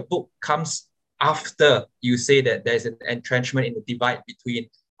portion of your book comes after you say that there's an entrenchment in the divide between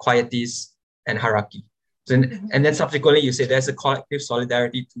quietists and haraki. And then subsequently you say there's a collective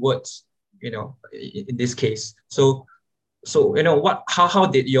solidarity towards, you know, in this case. So you know, how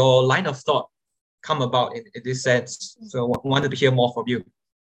did your line of thought come about in this sense? So I wanted to hear more from you.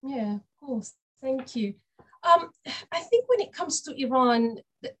 Yeah, of course. Thank you. I think when it comes to Iran,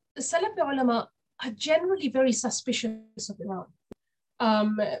 the Salafi ulama are generally very suspicious of Iran.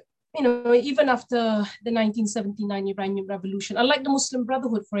 You know, even after the 1979 Iranian Revolution, unlike the Muslim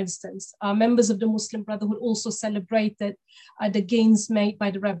Brotherhood, for instance, members of the Muslim Brotherhood also celebrated the gains made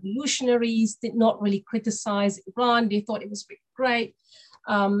by the revolutionaries, did not really criticize Iran. They thought it was great.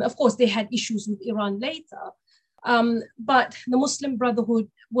 Of course, they had issues with Iran later, but the Muslim Brotherhood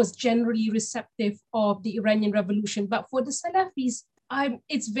was generally receptive of the Iranian Revolution. But for the Salafis,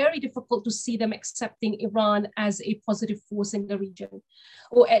 it's very difficult to see them accepting Iran as a positive force in the region,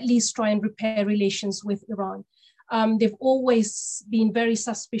 or at least try and repair relations with Iran. They've always been very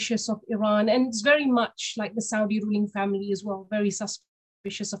suspicious of Iran, and it's very much like the Saudi ruling family as well, very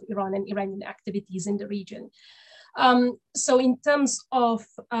suspicious of Iran and Iranian activities in the region. So in terms of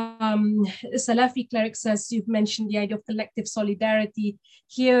Salafi clerics, as you've mentioned, the idea of collective solidarity,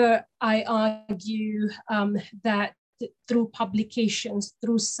 here I argue that through publications,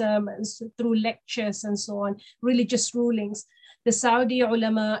 through sermons, through lectures and so on, religious rulings. The Saudi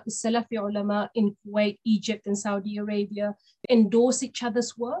ulama, the Salafi ulama in Kuwait, Egypt, and Saudi Arabia endorse each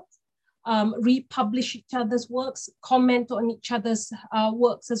other's work, republish each other's works, comment on each other's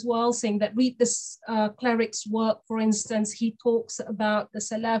works as well, saying that read this cleric's work, for instance, he talks about the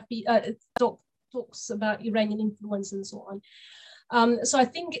Salafi, talks about Iranian influence and so on. So I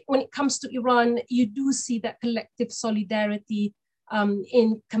think when it comes to Iran, you do see that collective solidarity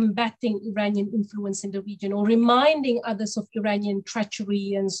in combating Iranian influence in the region, or reminding others of Iranian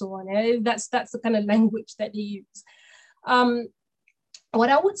treachery and so on. That's the kind of language that they use. What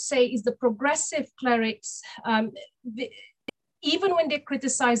I would say is the progressive clerics, even when they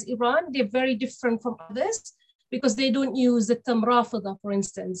criticize Iran, they're very different from others because they don't use the term Rafida, for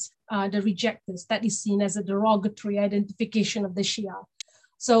instance, the rejectors. That is seen as a derogatory identification of the Shia.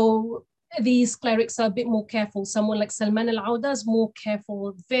 So these clerics are a bit more careful. Someone like Salman al-Auda is more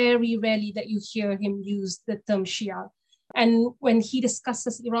careful. Very rarely that you hear him use the term Shia. And when he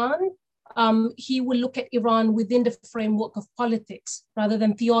discusses Iran, he will look at Iran within the framework of politics rather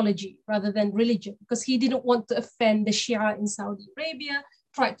than theology, rather than religion, because he didn't want to offend the Shia in Saudi Arabia,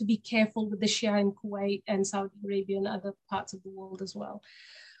 tried to be careful with the Shia in Kuwait and Saudi Arabia and other parts of the world as well.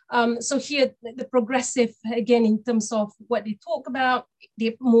 So here, the progressive, again, in terms of what they talk about,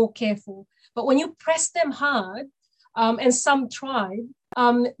 they're more careful. But when you press them hard, and some tried,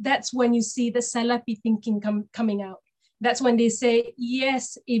 that's when you see the Salafi thinking coming out. That's when they say,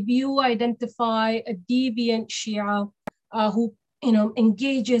 yes, if you identify a deviant Shia who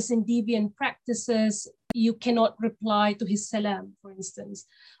engages in deviant practices, you cannot reply to his salam, for instance.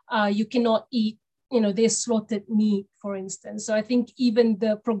 You cannot eat their slaughtered meat, for instance. So I think even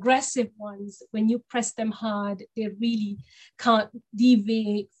the progressive ones, when you press them hard, they really can't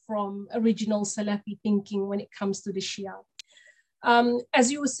deviate from original Salafi thinking when it comes to the Shia.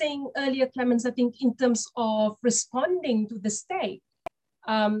 As you were saying earlier, Clemens, I think in terms of responding to the state,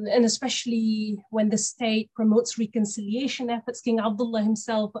 and especially when the state promotes reconciliation efforts, King Abdullah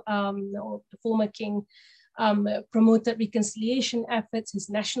himself, or the former king, promoted reconciliation efforts, his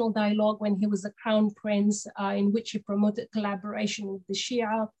national dialogue when he was the crown prince, in which he promoted collaboration with the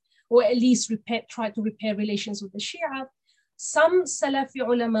Shia, or at least tried to repair relations with the Shia. Some Salafi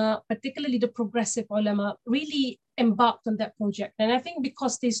ulama, particularly the progressive ulama, really embarked on that project. And I think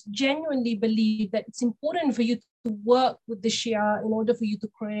because they genuinely believe that it's important for you to work with the Shia in order for you to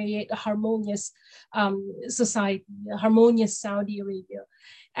create a harmonious society, a harmonious Saudi Arabia.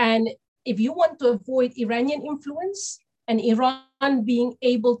 And if you want to avoid Iranian influence and Iran being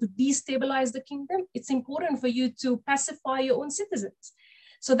able to destabilize the kingdom, it's important for you to pacify your own citizens.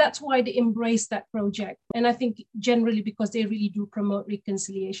 So that's why they embrace that project. And I think generally because they really do promote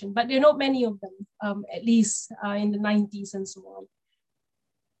reconciliation, but there are not many of them, at least in the 90s and so on.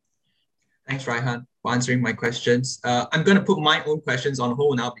 Thanks, Raihan, for answering my questions. I'm going to put my own questions on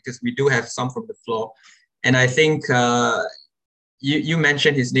hold now because we do have some from the floor. And I think you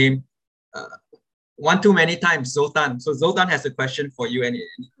mentioned his name one too many times, Zoltan. So Zoltan has a question for you and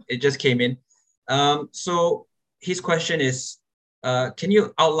it just came in. So his question is, can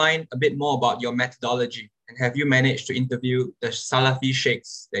you outline a bit more about your methodology? And have you managed to interview the Salafi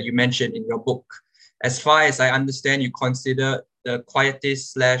sheikhs that you mentioned in your book? As far as I understand, you consider the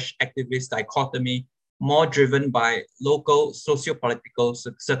quietist/activist dichotomy more driven by local socio-political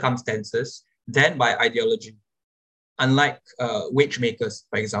circumstances than by ideology, unlike wage makers,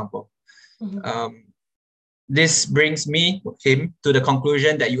 for example. Mm-hmm. This brings him to the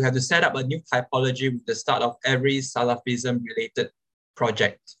conclusion that you have to set up a new typology with the start of every Salafism-related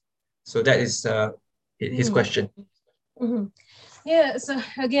project. So that is his question. Mm-hmm. Yeah, so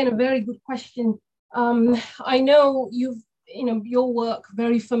again, a very good question. I know your work,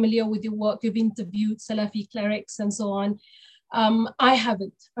 very familiar with your work. You've interviewed Salafi clerics and so on. I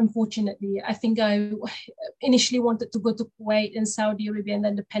haven't, unfortunately. I think I initially wanted to go to Kuwait and Saudi Arabia, and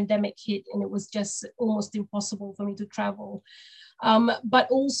then the pandemic hit and it was just almost impossible for me to travel. But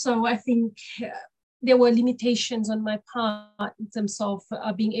also I think there were limitations on my part in terms of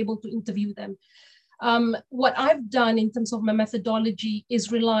being able to interview them. What I've done in terms of my methodology is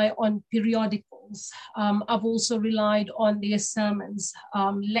rely on periodicals. I've also relied on their sermons,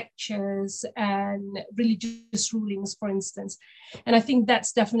 lectures, and religious rulings, for instance. And I think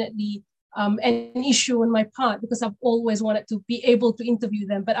that's definitely an issue on my part because I've always wanted to be able to interview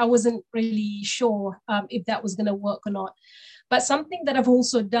them, but I wasn't really sure if that was going to work or not. But something that I've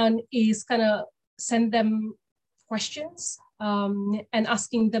also done is kind of send them questions and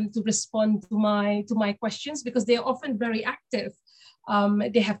asking them to respond to my questions, because they are often very active.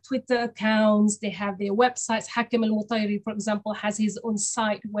 They have Twitter accounts, they have their websites. Hakim al-Mutayri, for example, has his own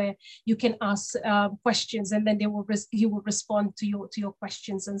site where you can ask questions, and then he will respond to your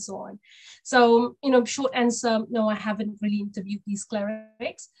questions and so on. So, short answer, no, I haven't really interviewed these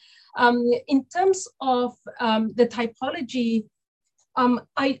clerics. In terms of the typology,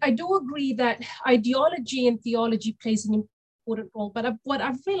 I do agree that ideology and theology plays an important role, but what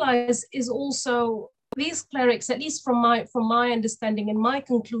I've realized is also these clerics, at least from my understanding and my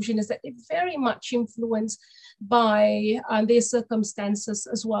conclusion, is that they're very much influenced by their circumstances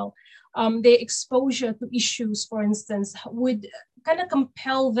as well. Their exposure to issues, for instance, would kind of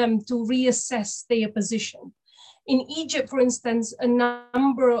compel them to reassess their position. In Egypt, for instance, a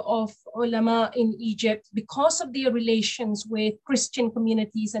number of ulama in Egypt, because of their relations with Christian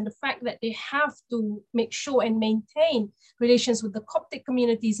communities and the fact that they have to make sure and maintain relations with the Coptic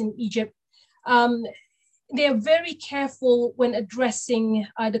communities in Egypt, they are very careful when addressing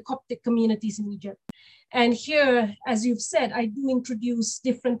the Coptic communities in Egypt. And here, as you've said, I do introduce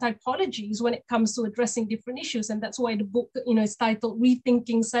different typologies when it comes to addressing different issues. And that's why the book, is titled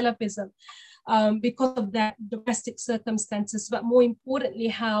Rethinking Salafism, because of that domestic circumstances, but more importantly,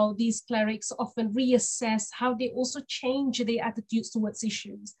 how these clerics often reassess, how they also change their attitudes towards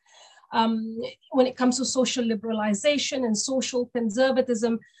issues. When it comes to social liberalization and social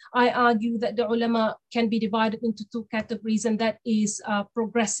conservatism, I argue that the ulama can be divided into two categories, and that is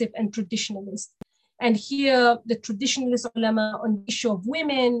progressive and traditionalist. And here, the traditionalist ulama on the issue of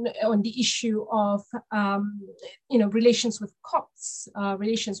women, on the issue of relations with Copts,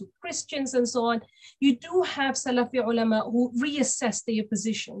 relations with Christians, and so on, you do have Salafi ulama who reassess their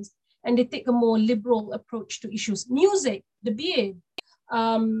positions, and they take a more liberal approach to issues. Music, the beard,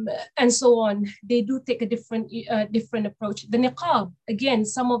 and so on, they do take a different approach. The niqab, again,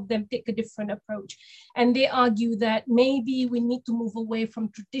 some of them take a different approach, and they argue that maybe we need to move away from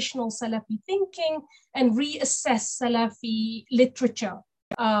traditional Salafi thinking and reassess Salafi literature.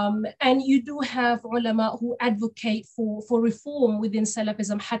 And you do have ulama who advocate for reform within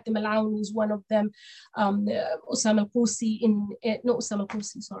Salafism. Hatim al-Auni is one of them. Usama al-Qusi not Usama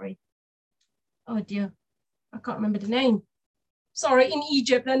al-Qusi, sorry. Oh dear, I can't remember the name. Sorry, in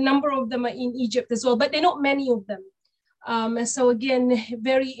Egypt, a number of them are in Egypt as well, but they're not many of them. So again,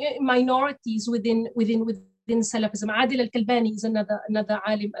 very minorities within Salafism. Adil al-Kalbani is another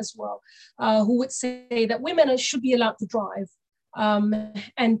alim as well, who would say that women should be allowed to drive,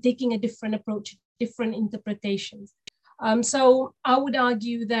 and taking a different approach, different interpretations. So I would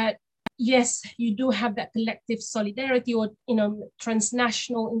argue that yes, you do have that collective solidarity, or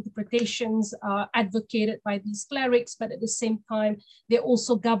transnational interpretations advocated by these clerics, but at the same time, they're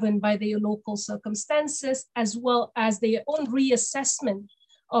also governed by their local circumstances, as well as their own reassessment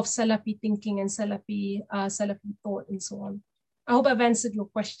of Salafi thinking and Salafi thought, and so on. I hope I've answered your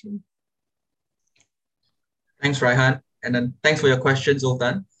question. Thanks, Raihan, and then thanks for your question,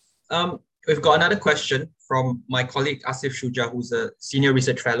 Zoltan. We've got another question from my colleague Asif Shuja, who's a senior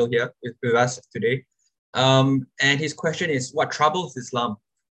research fellow here with us today. And his question is, what troubles Islam?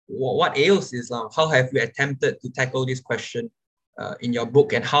 What ails Islam? How have you attempted to tackle this question in your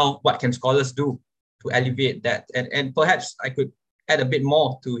book, and what can scholars do to alleviate that? And perhaps I could add a bit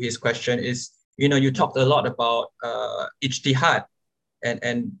more to his question is, you talked a lot about ijtihad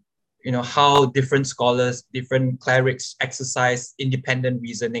and how different scholars, different clerics exercise independent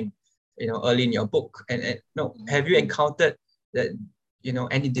reasoning, early in your book. And have you encountered that,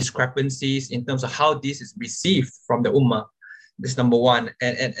 any discrepancies in terms of how this is received from the Ummah? This is number one.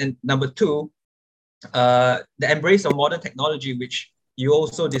 And number two, the embrace of modern technology, which you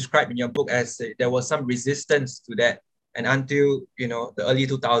also described in your book as there was some resistance to that. And until, the early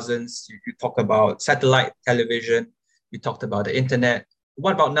 2000s, you talk about satellite television, you talked about the internet.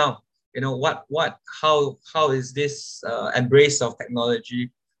 What about now? How is this embrace of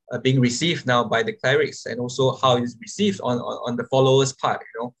technology being received now by the clerics, and also how it's received on the followers' part?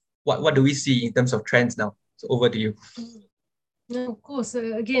 What do we see in terms of trends now? So over to you. No, of course.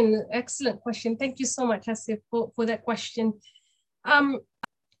 Again, excellent question. Thank you so much, Asif, for that question.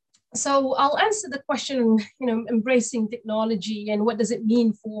 So I'll answer the question, embracing technology and what does it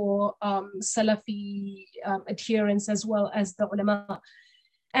mean for Salafi adherents as well as the ulama.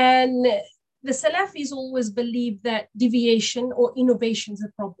 And the Salafis always believe that deviation or innovation is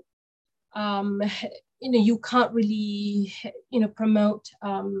a problem. You can't really, promote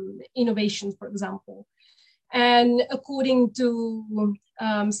innovations, for example. And according to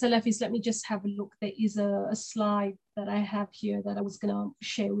Salafis, let me just have a look. There is a slide that I have here that I was going to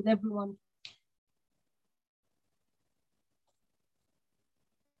share with everyone.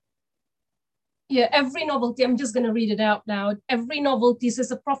 Yeah, every novelty, I'm just going to read it out loud. Every novelty is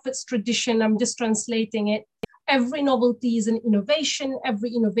a prophet's tradition. I'm just translating it. Every novelty is an innovation.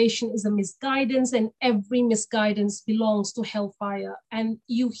 Every innovation is a misguidance, and every misguidance belongs to hellfire. And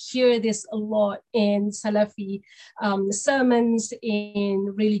you hear this a lot in Salafi sermons,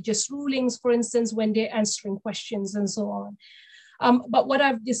 in religious rulings, for instance, when they're answering questions and so on. But what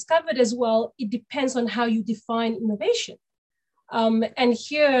I've discovered as well, it depends on how you define innovation. And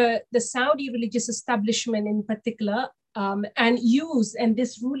here, the Saudi religious establishment in particular, and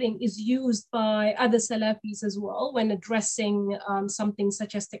this ruling is used by other Salafis as well when addressing something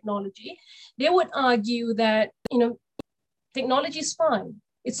such as technology. They would argue that, technology is fine.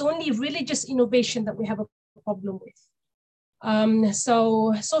 It's only religious innovation that we have a problem with.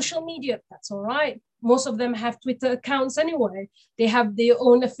 So social media, that's all right. Most of them have Twitter accounts anyway. They have their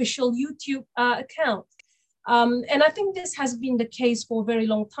own official YouTube account. And I think this has been the case for a very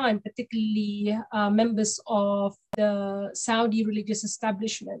long time, particularly members of the Saudi religious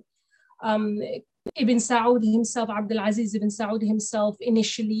establishment. Ibn Saud himself, Abdul Aziz Ibn Saud himself,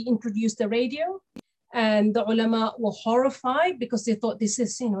 initially introduced the radio, and the ulama were horrified because they thought this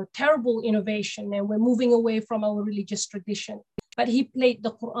is, a terrible innovation and we're moving away from our religious tradition. But he played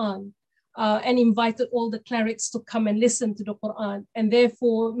the Quran and invited all the clerics to come and listen to the Quran. And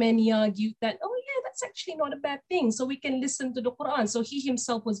therefore, many argued that, that's actually not a bad thing. So we can listen to the Quran. So he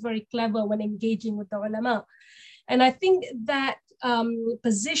himself was very clever when engaging with the ulama. And I think that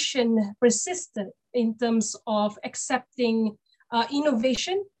position persisted in terms of accepting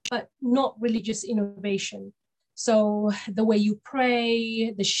innovation, but not religious innovation. So the way you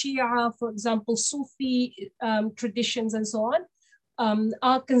pray, the Shia, for example, Sufi traditions and so on,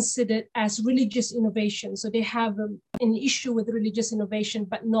 are considered as religious innovation. So they have an issue with religious innovation,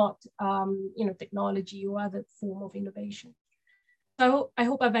 but not, technology or other form of innovation. So I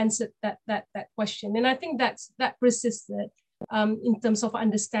hope I've answered that question. And I think that persisted in terms of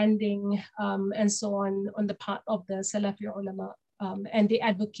understanding and so on the part of the Salafi ulama, and they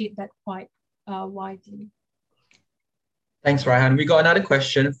advocate that quite widely. Thanks, Raihan. We got another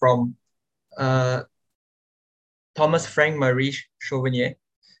question from Thomas Frank Marie Chauvenier.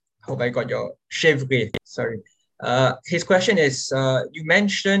 Hope I got your Chevrier, sorry. His question is, you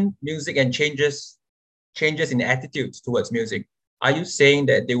mentioned music and changes in attitudes towards music. Are you saying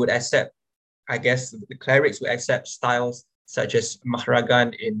that they would accept, I guess the clerics would accept styles such as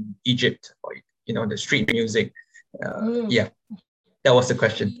mahragan in Egypt, or, the street music? Yeah, that was the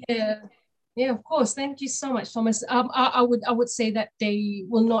question. Yeah, of course. Thank you so much, Thomas. I would say that they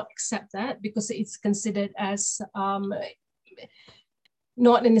will not accept that because it's considered as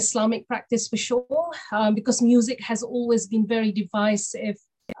not an Islamic practice for sure, because music has always been very divisive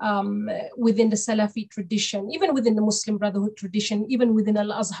within the Salafi tradition, even within the Muslim Brotherhood tradition, even within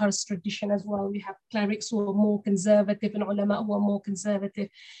Al-Azhar's tradition as well. We have clerics who are more conservative and ulama who are more conservative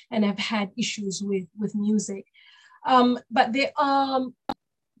and have had issues with music. But there are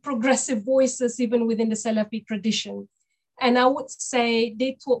progressive voices even within the Salafi tradition. And I would say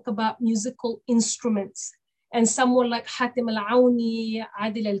they talk about musical instruments. And someone like Hatim al-Auni,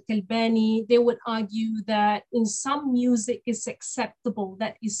 Adil al-Kalbani, they would argue that in some music is acceptable,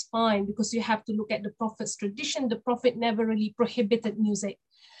 that is fine, because you have to look at the Prophet's tradition. The Prophet never really prohibited music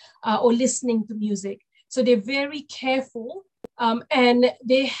or listening to music. So they're very careful, and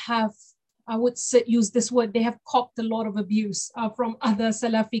they have, I would use this word, they have copped a lot of abuse from other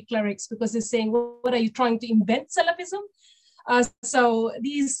Salafi clerics because they're saying, what are you trying to invent Salafism? So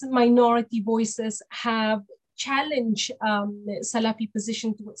these minority voices have challenged Salafi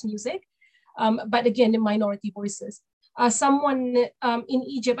position towards music, but again, the minority voices. Someone in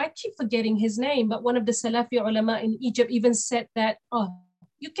Egypt, I keep forgetting his name, but one of the Salafi ulama in Egypt even said that,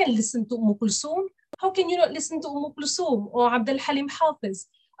 you can listen to Kulsum. How can you not listen to Kulsum or Abdul Halim Hafiz?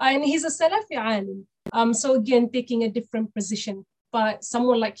 And he's a Salafi alim. So again, taking a different position. But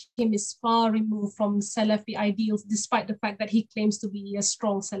someone like him is far removed from Salafi ideals, despite the fact that he claims to be a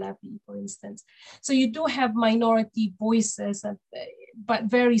strong Salafi, for instance. So you do have minority voices, but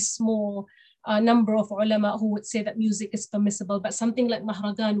very small number of ulama who would say that music is permissible, but something like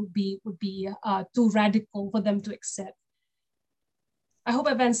mahragan would be too radical for them to accept. I hope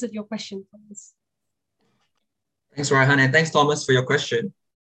I've answered your question, Thomas. Thanks, Raihan, and thanks, Thomas, for your question.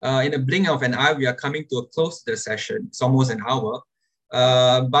 In a blink of an eye, we are coming to a close to the session. It's almost an hour.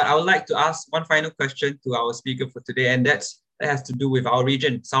 But I would like to ask one final question to our speaker for today, and that has to do with our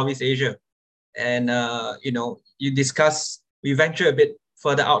region, Southeast Asia. And we venture a bit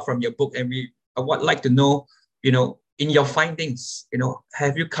further out from your book, and I would like to know, in your findings,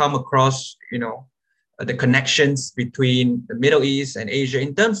 have you come across, the connections between the Middle East and Asia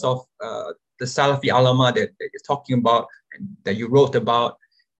in terms of the Salafi Ulama that you're talking about and that you wrote about?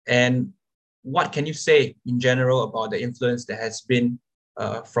 And what can you say in general about the influence that has been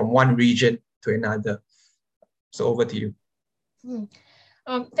from one region to another? So over to you.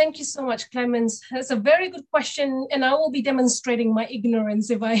 Thank you so much, Clemens. That's a very good question, and I will be demonstrating my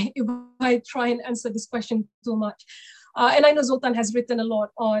ignorance if I try and answer this question too much. And I know Zoltan has written a lot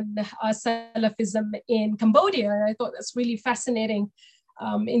on Salafism in Cambodia. I thought that's really fascinating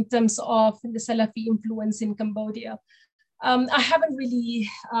in terms of the Salafi influence in Cambodia. I haven't really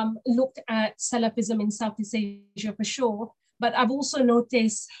looked at Salafism in Southeast Asia for sure, but I've also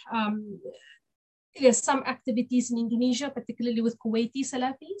noticed there's some activities in Indonesia, particularly with Kuwaiti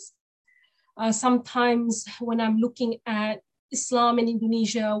Salafis. Sometimes when I'm looking at Islam in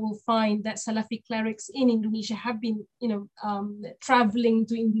Indonesia, we'll find that Salafi clerics in Indonesia have been, traveling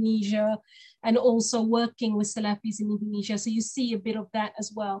to Indonesia and also working with Salafis in Indonesia. So you see a bit of that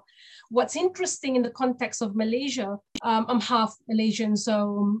as well. What's interesting in the context of Malaysia, I'm half Malaysian,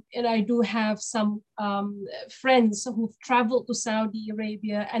 so and I do have some friends who've traveled to Saudi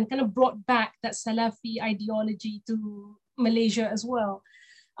Arabia and kind of brought back that Salafi ideology to Malaysia as well.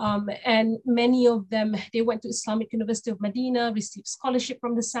 And many of them, they went to Islamic University of Medina, received scholarship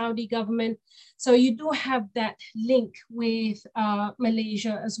from the Saudi government. So you do have that link with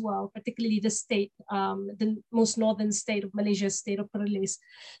Malaysia as well, particularly the state, the most northern state of Malaysia, state of Perlis.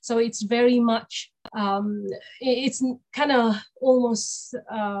 So it's very much, it's kind of almost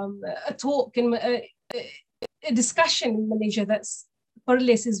a talk and a discussion in Malaysia that's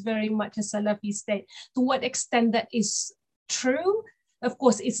Perlis is very much a Salafi state. To what extent that is true? Of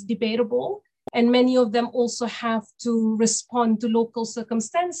course, it's debatable, and many of them also have to respond to local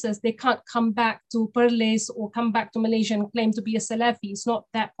circumstances. They can't come back to Perlis or come back to Malaysia and claim to be a Salafi. It's not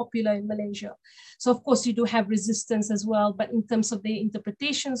that popular in Malaysia. So of course, you do have resistance as well, but in terms of their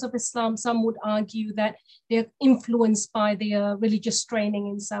interpretations of Islam, some would argue that they're influenced by their religious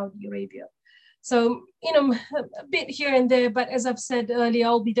training in Saudi Arabia. So, a bit here and there, but as I've said earlier,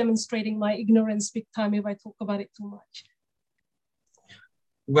 I'll be demonstrating my ignorance big time if I talk about it too much.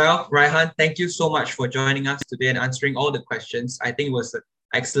 Well, Raihan, thank you so much for joining us today and answering all the questions. I think it was an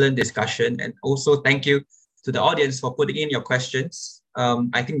excellent discussion. And also thank you to the audience for putting in your questions.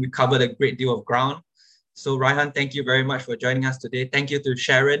 I think we covered a great deal of ground. So Raihan, thank you very much for joining us today. Thank you to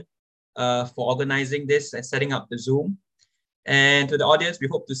Sharon for organizing this and setting up the Zoom. And to the audience, we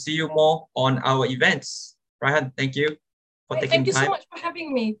hope to see you more on our events. Raihan, thank you for taking time. Thank you so much for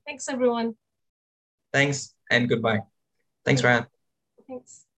having me. Thanks, everyone. Thanks and goodbye. Thanks, Raihan.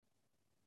 Thanks.